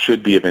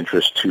should be of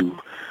interest to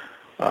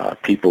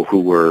people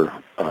who were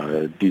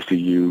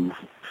DCU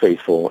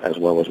faithful as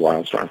well as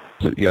Wildstorm.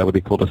 So, yeah, it would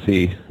be cool to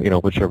see,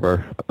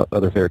 whichever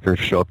other characters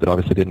show up that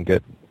obviously didn't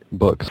get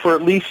books. For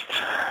at least,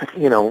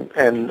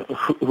 and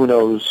who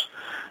knows,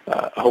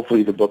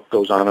 hopefully the book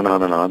goes on and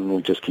on and on and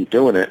we just keep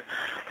doing it.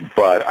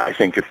 But I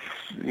think it's,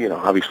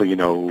 obviously,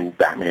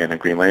 Batman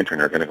and Green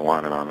Lantern are going to go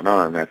on and on and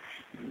on.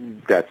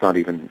 That's not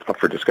even up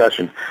for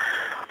discussion.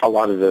 A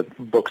lot of the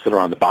books that are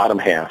on the bottom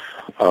half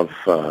of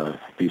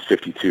these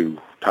 52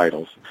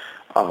 titles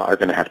are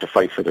going to have to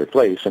fight for their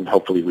place, and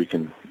hopefully we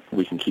can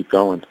keep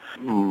going.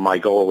 My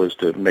goal is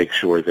to make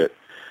sure that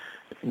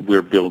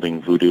we're building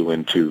Voodoo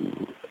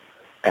into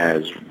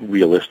as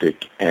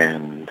realistic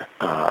and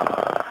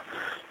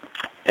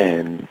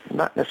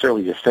not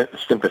necessarily a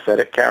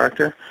sympathetic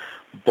character,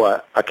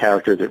 but a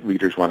character that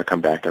readers want to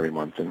come back every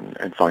month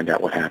and find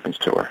out what happens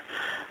to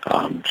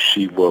her.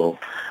 She will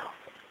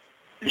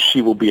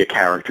be a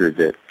character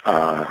that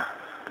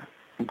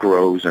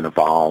grows and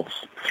evolves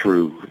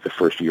through the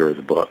first year of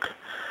the book,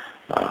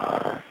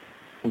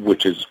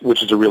 which is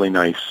a really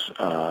nice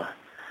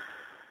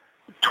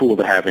tool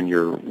to have in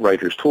your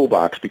writer's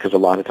toolbox, because a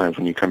lot of times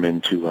when you come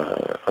into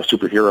a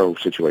superhero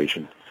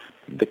situation,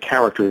 the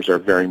characters are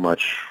very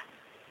much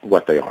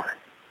what they are.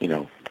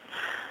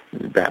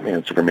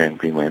 Batman, Superman,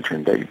 Green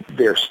Lantern,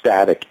 they're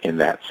static in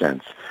that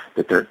sense,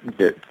 that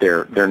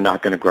they're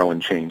not going to grow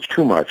and change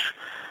too much,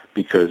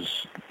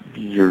 because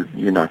you're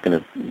not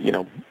going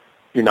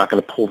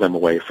to pull them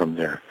away from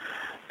the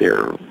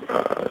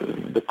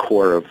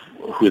core of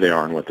who they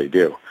are and what they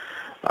do.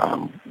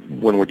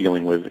 When we're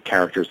dealing with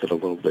characters that are a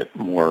little bit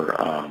more,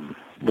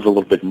 that are a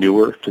little bit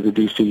newer to the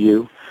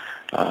DCU,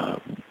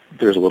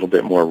 there's a little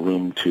bit more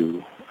room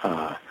to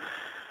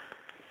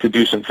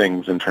do some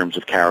things in terms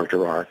of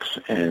character arcs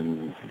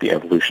and the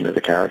evolution of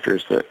the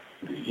characters that,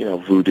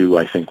 Voodoo,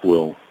 I think,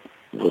 will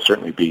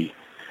certainly be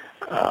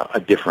a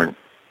different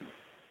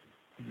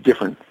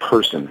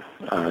person,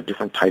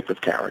 different type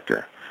of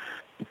character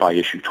by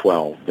issue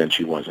 12 than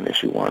she was in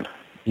issue 1.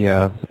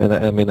 Yeah, and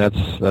I mean that's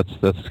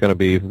going to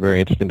be very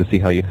interesting to see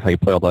how you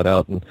play all that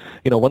out. And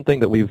one thing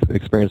that we've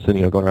experienced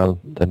in going around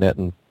the net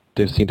and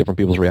seeing different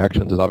people's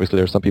reactions is obviously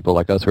there's some people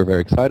like us who are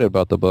very excited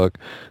about the book,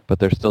 but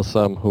there's still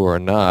some who are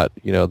not.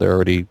 They're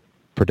already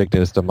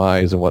predicting its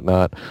demise and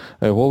whatnot.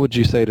 And what would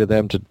you say to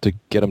them to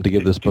get them to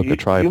give this book a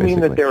try? You mean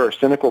basically? that there are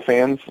cynical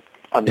fans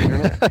on the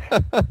internet?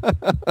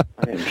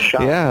 I am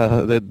shocked.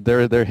 Yeah,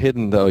 they're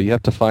hidden though. You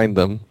have to find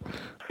them.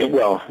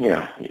 Well,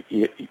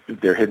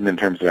 they're hidden in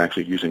terms of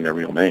actually using their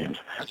real names.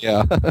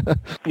 Yeah.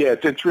 Yeah,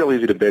 it's real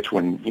easy to bitch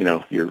when,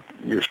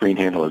 your screen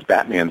handle is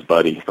Batman's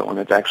buddy, but when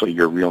it's actually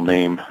your real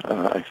name,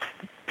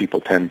 people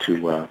tend to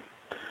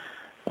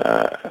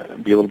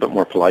be a little bit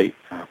more polite,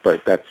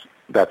 but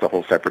that's a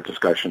whole separate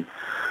discussion.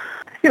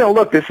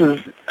 Look,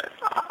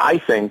 I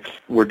think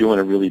we're doing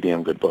a really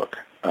damn good book.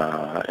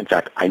 In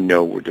fact, I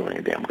know we're doing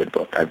a damn good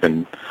book. I've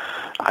been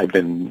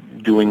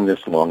doing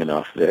this long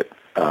enough that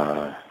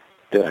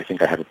I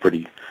think I have a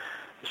pretty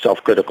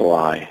self-critical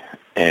eye,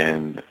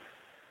 and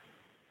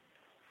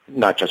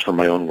not just for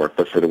my own work,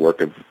 but for the work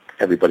of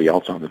everybody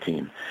else on the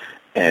team.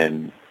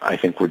 And I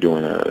think we're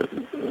doing a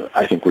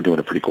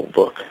pretty cool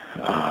book.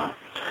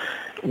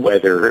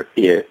 Whether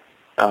it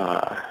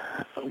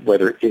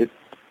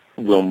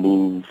will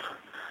move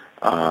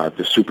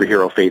the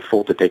superhero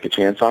faithful to take a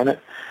chance on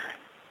it,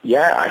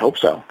 yeah, I hope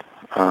so.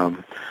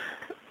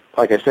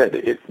 Like I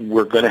said,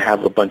 we're going to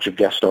have a bunch of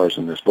guest stars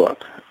in this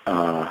book.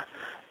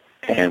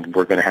 And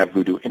we're going to have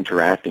Voodoo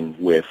interacting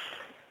with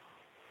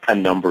a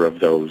number of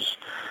those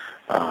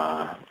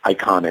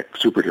iconic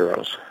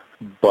superheroes.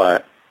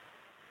 But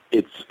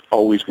it's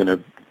always going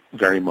to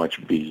very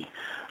much be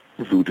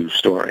Voodoo's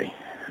story.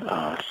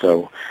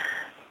 So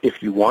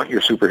if you want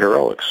your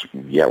superheroics,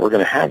 yeah, we're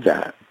going to have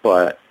that.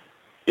 But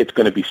it's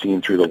going to be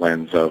seen through the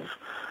lens of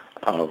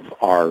of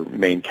our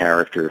main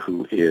character,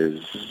 who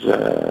is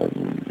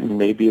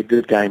maybe a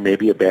good guy,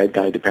 maybe a bad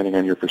guy, depending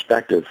on your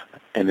perspective,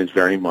 and is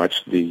very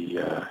much the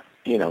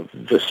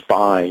the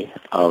spy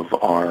of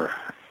our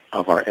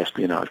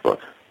espionage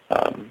book.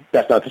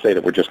 That's not to say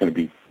that we're just going to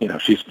be,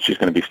 she's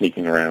going to be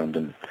sneaking around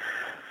and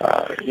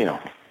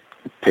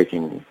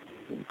taking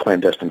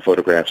clandestine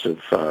photographs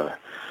of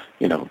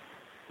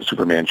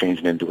Superman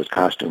changing into his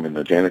costume in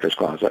the janitor's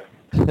closet.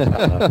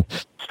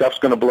 Stuff's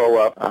going to blow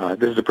up.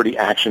 This is a pretty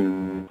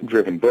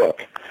action-driven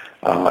book,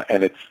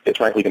 and it's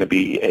likely going to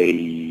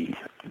be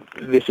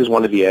this is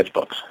one of the Edge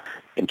books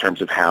in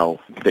terms of how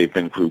they've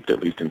been grouped,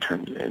 at least in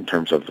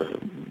terms of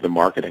the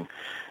marketing.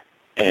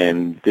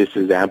 And this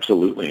is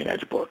absolutely an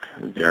Edge book.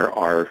 There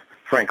are,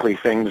 frankly,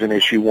 things in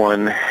issue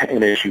 1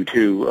 and issue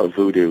 2 of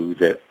Voodoo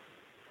that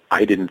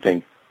I didn't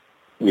think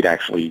we'd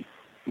actually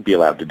be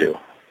allowed to do.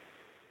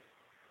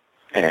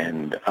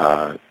 And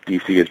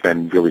DC has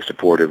been really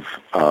supportive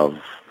of,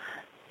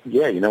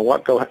 yeah, you know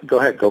what, go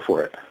ahead, go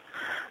for it.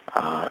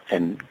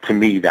 And to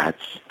me,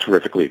 that's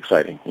terrifically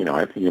exciting.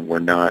 We're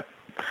not,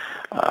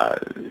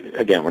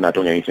 we're not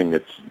doing anything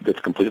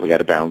that's completely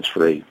out of bounds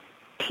for a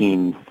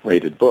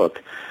teen-rated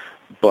book.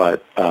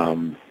 But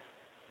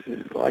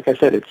like I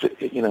said, it's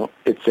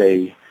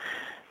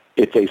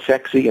a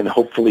sexy and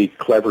hopefully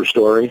clever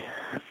story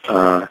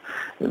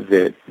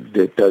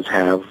that does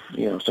have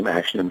some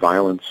action and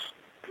violence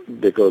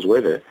that goes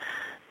with it,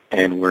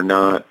 and we're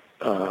not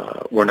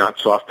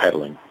soft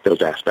pedaling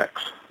those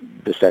aspects.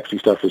 The sexy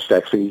stuff is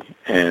sexy,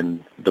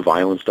 and the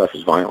violent stuff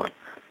is violent.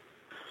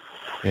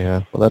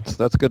 Yeah, well,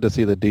 that's good to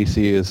see that DC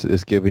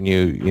is giving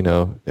you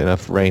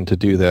enough reign to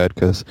do that,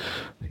 because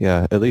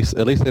at least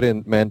they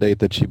didn't mandate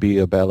that she be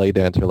a ballet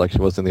dancer like she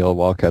was in the old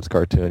Wildcats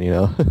cartoon.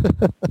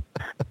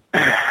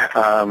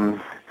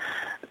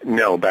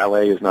 No,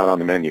 ballet is not on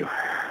the menu.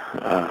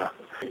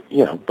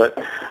 But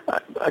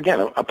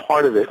again, a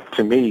part of it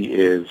to me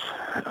is,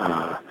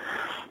 I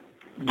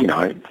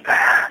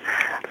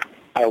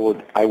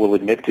will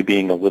admit to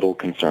being a little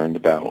concerned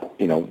about,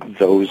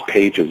 those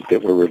pages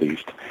that were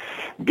released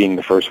being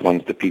the first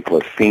ones that people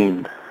have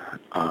seen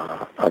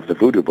of the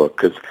Voodoo book,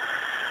 because,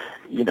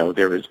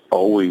 there is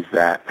always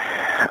that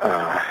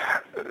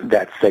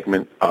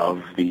segment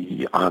of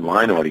the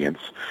online audience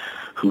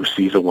who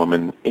sees a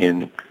woman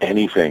in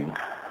anything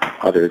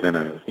other than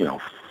a,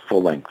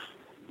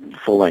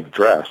 full-length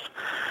dress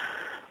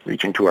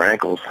reaching to her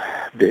ankles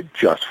that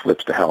just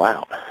flips the hell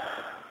out.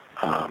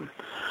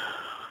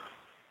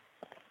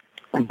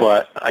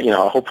 But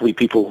hopefully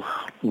people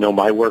know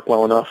my work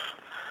well enough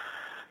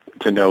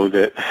to know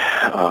that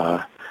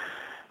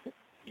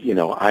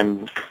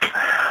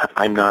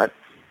I'm not,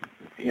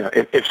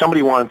 if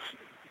somebody wants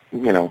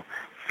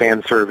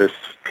fan service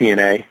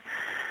TNA,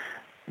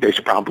 they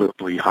should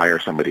probably hire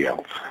somebody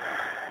else,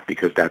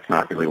 because that's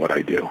not really what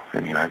I do. I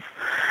mean,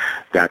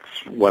 that's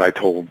what I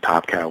told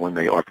Top Cow when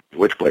they offered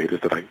Witchblade, is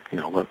that I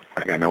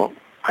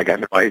got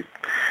no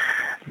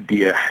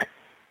idea,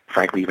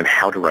 frankly, even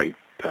how to write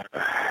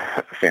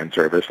fan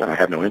service, and I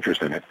have no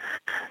interest in it.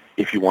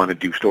 If you want to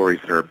do stories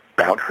that are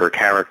about her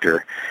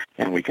character,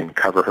 and we can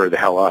cover her the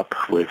hell up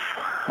with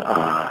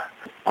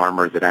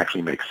armor that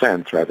actually makes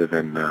sense rather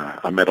than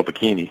a metal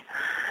bikini,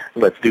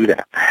 let's do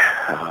that.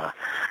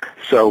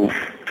 So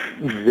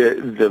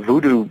the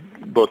Voodoo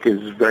book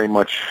is very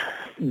much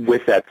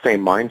with that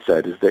same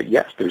mindset, is that,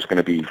 yes, there's going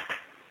to be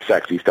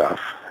sexy stuff.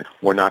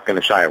 We're not going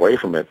to shy away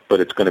from it, but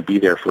it's going to be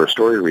there for a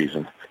story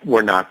reason.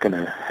 We're not going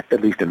to,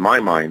 at least in my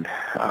mind,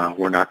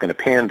 we're not going to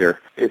pander.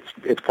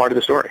 It's part of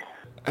the story.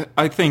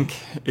 I think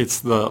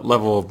it's the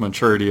level of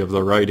maturity of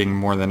the writing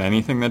more than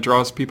anything that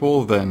draws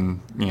people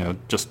than,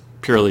 just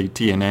purely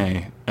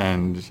TNA.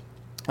 And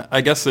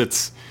I guess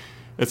it's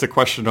a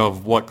question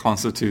of what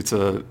constitutes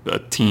a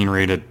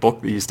teen-rated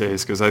book these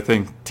days, because I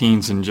think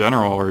teens in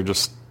general are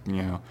just,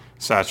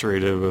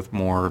 saturated with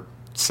more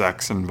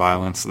sex and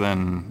violence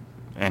than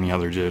any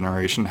other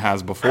generation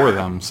has before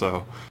them.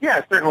 So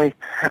yeah, certainly.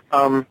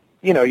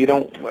 You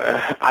don't,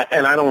 I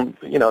don't,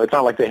 it's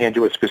not like they hand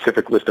you a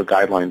specific list of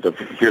guidelines of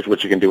here's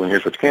what you can do and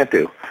here's what you can't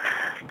do.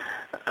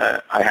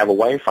 I have a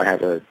wife. I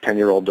have a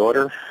 10-year-old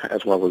daughter,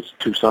 as well as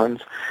 2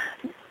 sons.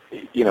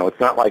 It's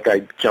not like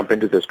I jump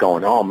into this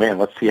going, oh man,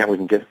 let's see how we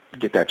can get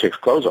that chick's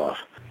clothes off.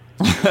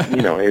 If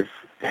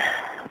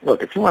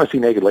you want to see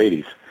naked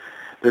ladies,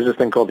 there's this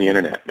thing called the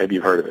internet. Maybe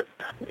you've heard of it.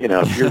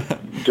 If you're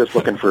just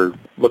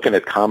looking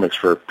at comics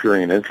for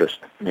prurient interest,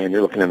 man,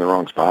 you're looking in the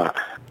wrong spot.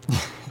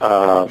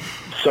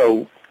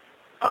 So,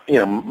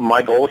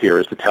 my goal here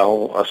is to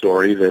tell a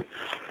story to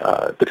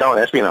tell an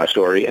espionage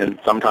story, and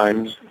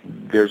sometimes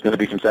there's going to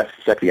be some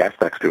sexy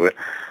aspects to it,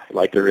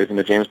 like there is in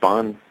the James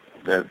Bond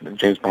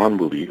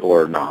movie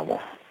or novel.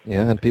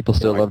 Yeah, and people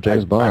still love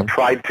James Bond.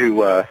 I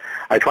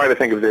try to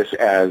think of this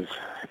as,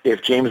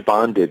 if James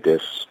Bond did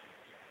this,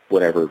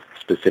 whatever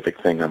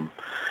specific thing I'm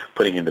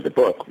putting into the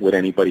book, would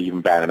anybody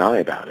even bat an eye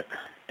about it?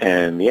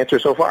 And the answer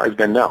so far has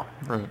been no.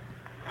 Right.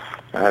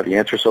 The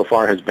answer so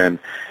far has been,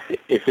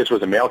 if this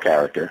was a male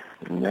character,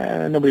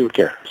 nobody would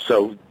care.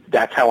 So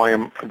that's how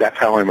I'm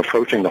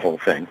approaching the whole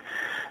thing.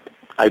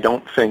 I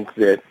don't think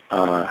that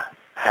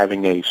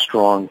having a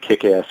strong,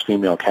 kick-ass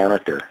female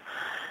character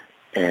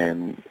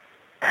and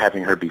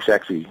having her be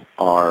sexy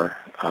are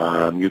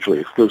mutually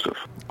exclusive.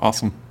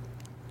 Awesome.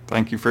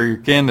 Thank you for your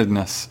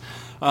candidness.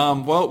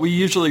 Well, we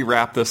usually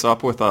wrap this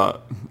up with a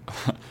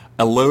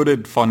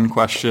loaded, fun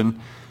question.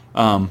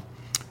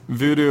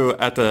 Voodoo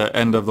at the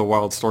end of the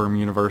Wildstorm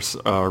universe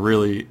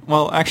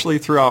actually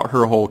throughout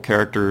her whole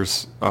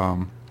character's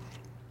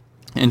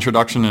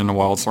introduction into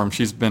Wildstorm,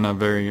 she's been a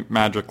very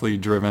magically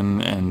driven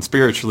and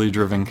spiritually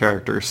driven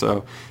character,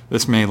 so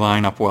this may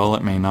line up well,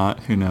 it may not,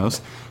 who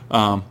knows.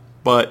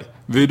 But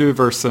Voodoo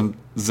versus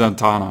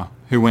Zatanna,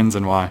 who wins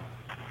and why?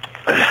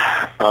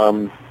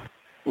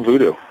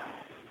 Voodoo,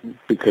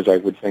 because I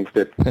would think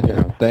that, you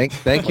know...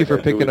 Thank you for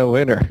picking a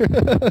winner.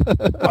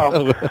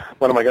 Well,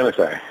 what am I going to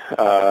say?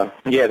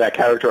 Yeah, that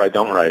character I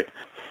don't write.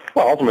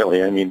 Well,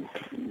 ultimately, I mean,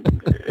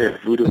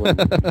 if Voodoo and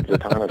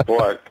Zatanna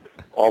fought,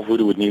 all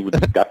Voodoo would need would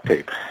be duct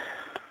tape.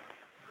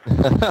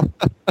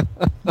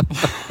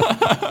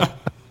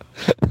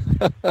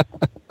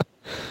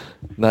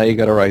 Now you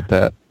got to write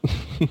that.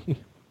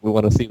 We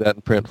want to see that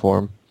in print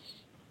form.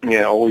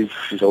 Yeah,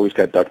 she's always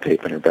got duct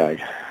tape in her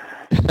bag.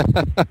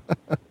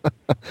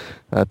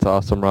 That's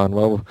awesome, Ron.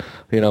 Well,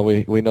 you know,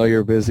 we know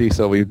you're busy,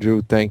 so we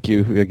do thank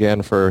you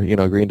again for, you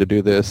know, agreeing to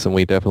do this, and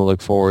we definitely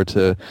look forward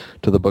to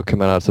the book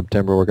coming out in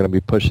September. We're going to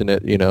be pushing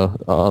it, you know,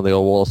 on the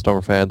old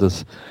Wildstorm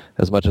fans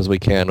as much as we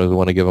can. We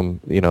want to give them,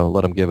 you know,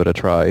 let them give it a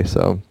try.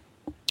 So,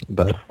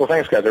 but well,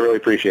 thanks, guys. I really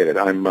appreciate it.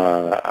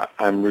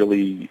 I'm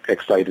really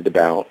excited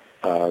about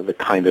the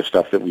kind of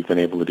stuff that we've been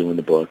able to do in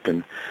the book,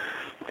 and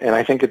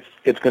I think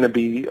it's going to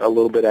be a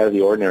little bit out of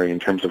the ordinary in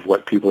terms of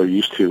what people are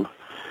used to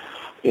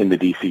in the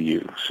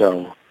DCU.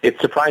 So it's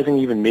surprising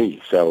even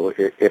me. So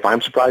if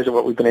I'm surprised at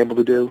what we've been able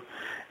to do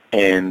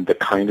and the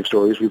kind of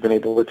stories we've been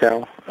able to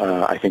tell,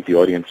 I think the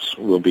audience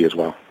will be as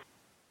well.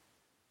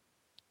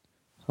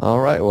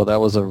 All right. Well, that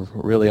was a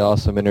really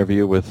awesome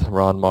interview with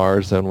Ron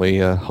Mars, and we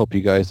hope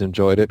you guys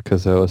enjoyed it,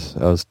 because it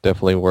was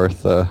definitely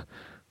worth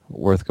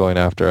going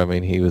after. I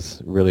mean, he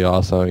was really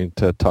awesome. I mean,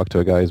 to talk to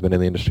a guy who's been in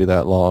the industry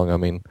that long, I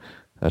mean,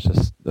 that's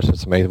just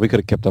amazing. We could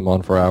have kept him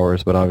on for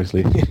hours, but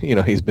obviously, you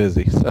know, he's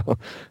busy. So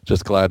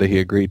just glad that he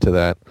agreed to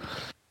that.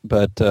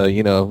 But,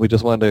 you know, we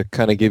just wanted to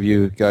kind of give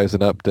you guys an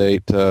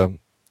update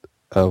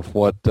of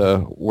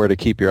where to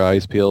keep your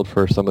eyes peeled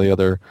for some of the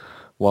other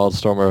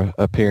Wildstorm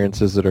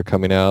appearances that are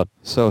coming out.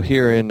 So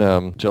here in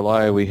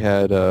July, we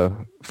had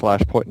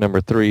Flashpoint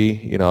number 3,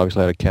 you know,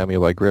 obviously had a cameo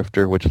by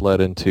Grifter, which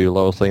led into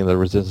Lois Lane, the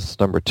Resistance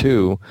number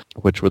 2,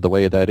 which with the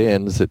way that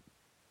ends, it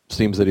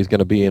seems that he's going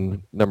to be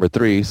in number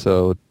 3,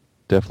 so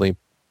definitely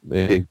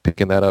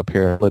picking that up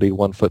here. Let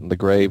One Foot in the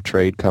Grave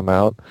trade come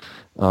out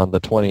on the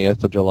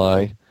 20th of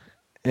July.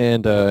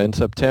 And in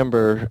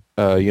September,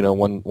 you know,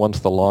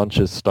 once the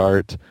launches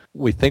start,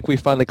 we think we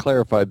finally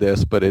clarified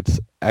this, but it's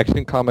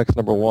Action Comics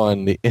number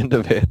 1, the end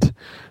of it,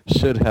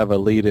 should have a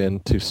lead-in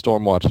to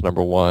Stormwatch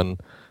number 1,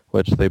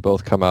 which they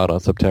both come out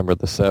on September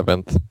the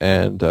 7th.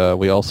 And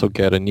we also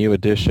get a new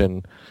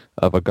edition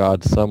of A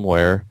God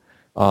Somewhere.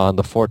 On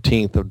the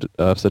 14th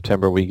of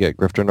September, we get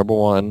Grifter number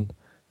 1.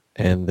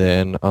 And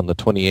then on the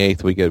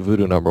 28th, we get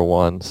Voodoo number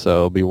 1.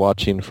 So be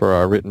watching for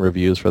our written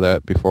reviews for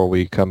that before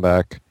we come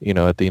back, you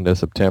know, at the end of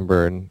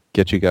September and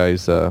get you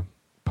guys a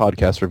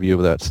podcast review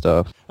of that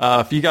stuff.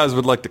 If you guys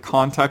would like to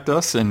contact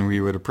us, and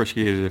we would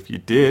appreciate it if you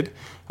did,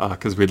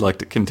 because we'd like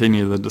to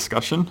continue the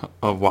discussion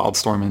of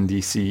Wildstorm and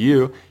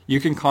DCU,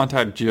 you can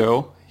contact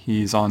Joe.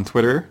 He's on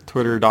Twitter,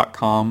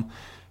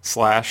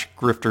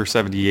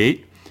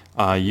 twitter.com/Grifter78.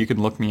 You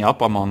can look me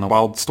up. I'm on the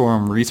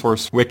Wildstorm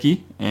Resource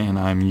Wiki, and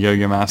I'm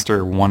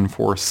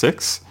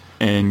YoYoMaster146.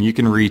 And you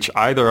can reach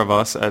either of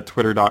us at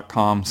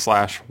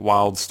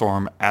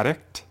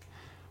twitter.com/WildstormAddict,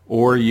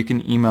 or you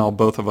can email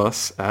both of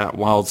us at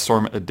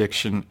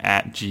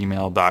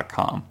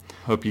wildstormaddiction@gmail.com.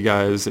 Hope you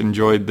guys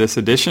enjoyed this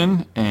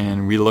edition,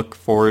 and we look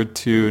forward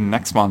to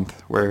next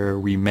month, where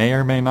we may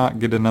or may not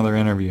get another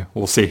interview.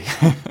 We'll see.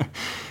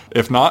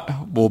 If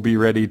not, we'll be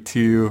ready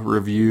to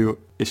review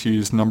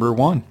issues number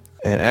 1.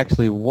 And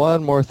actually,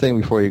 one more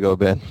thing before you go,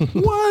 Ben.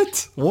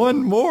 What?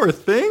 One more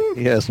thing?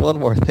 Yes, one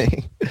more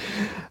thing.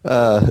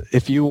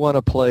 If you want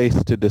a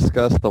place to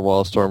discuss the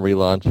Wildstorm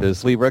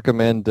relaunches, we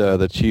recommend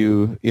that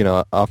you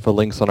know, off the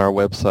links on our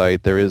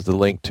website, there is the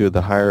link to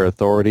the Higher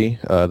Authority.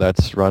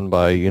 That's run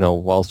by, you know,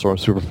 Wildstorm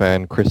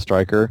superfan Chris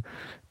Stryker.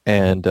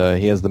 And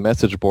he has the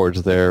message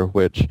boards there,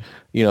 which,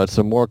 you know, it's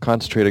a more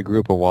concentrated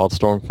group of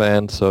Wildstorm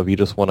fans. So if you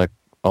just want to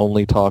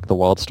only talk the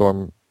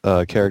Wildstorm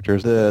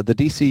characters. The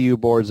DCU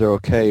boards are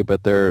okay,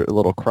 but they're a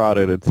little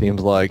crowded, it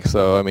seems like.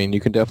 So, I mean, you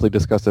can definitely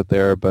discuss it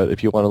there, but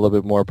if you want a little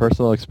bit more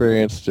personal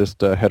experience,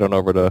 just head on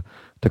over to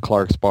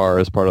Clark's Bar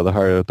as part of the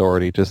Higher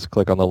Authority. Just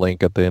click on the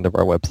link at the end of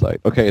our website.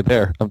 Okay,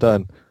 there. I'm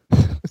done.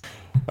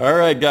 All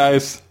right,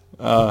 guys.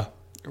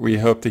 We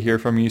hope to hear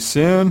from you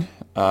soon,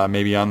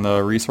 maybe on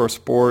the resource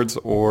boards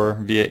or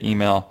via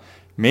email.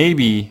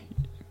 Maybe,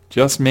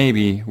 just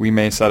maybe, we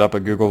may set up a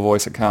Google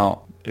Voice account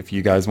if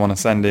you guys want to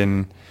send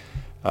in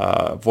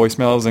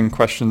voicemails and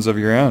questions of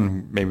your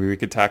own. Maybe we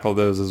could tackle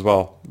those as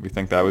well. We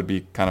think that would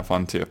be kind of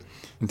fun too.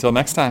 Until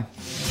next time.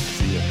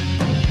 See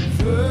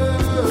ya.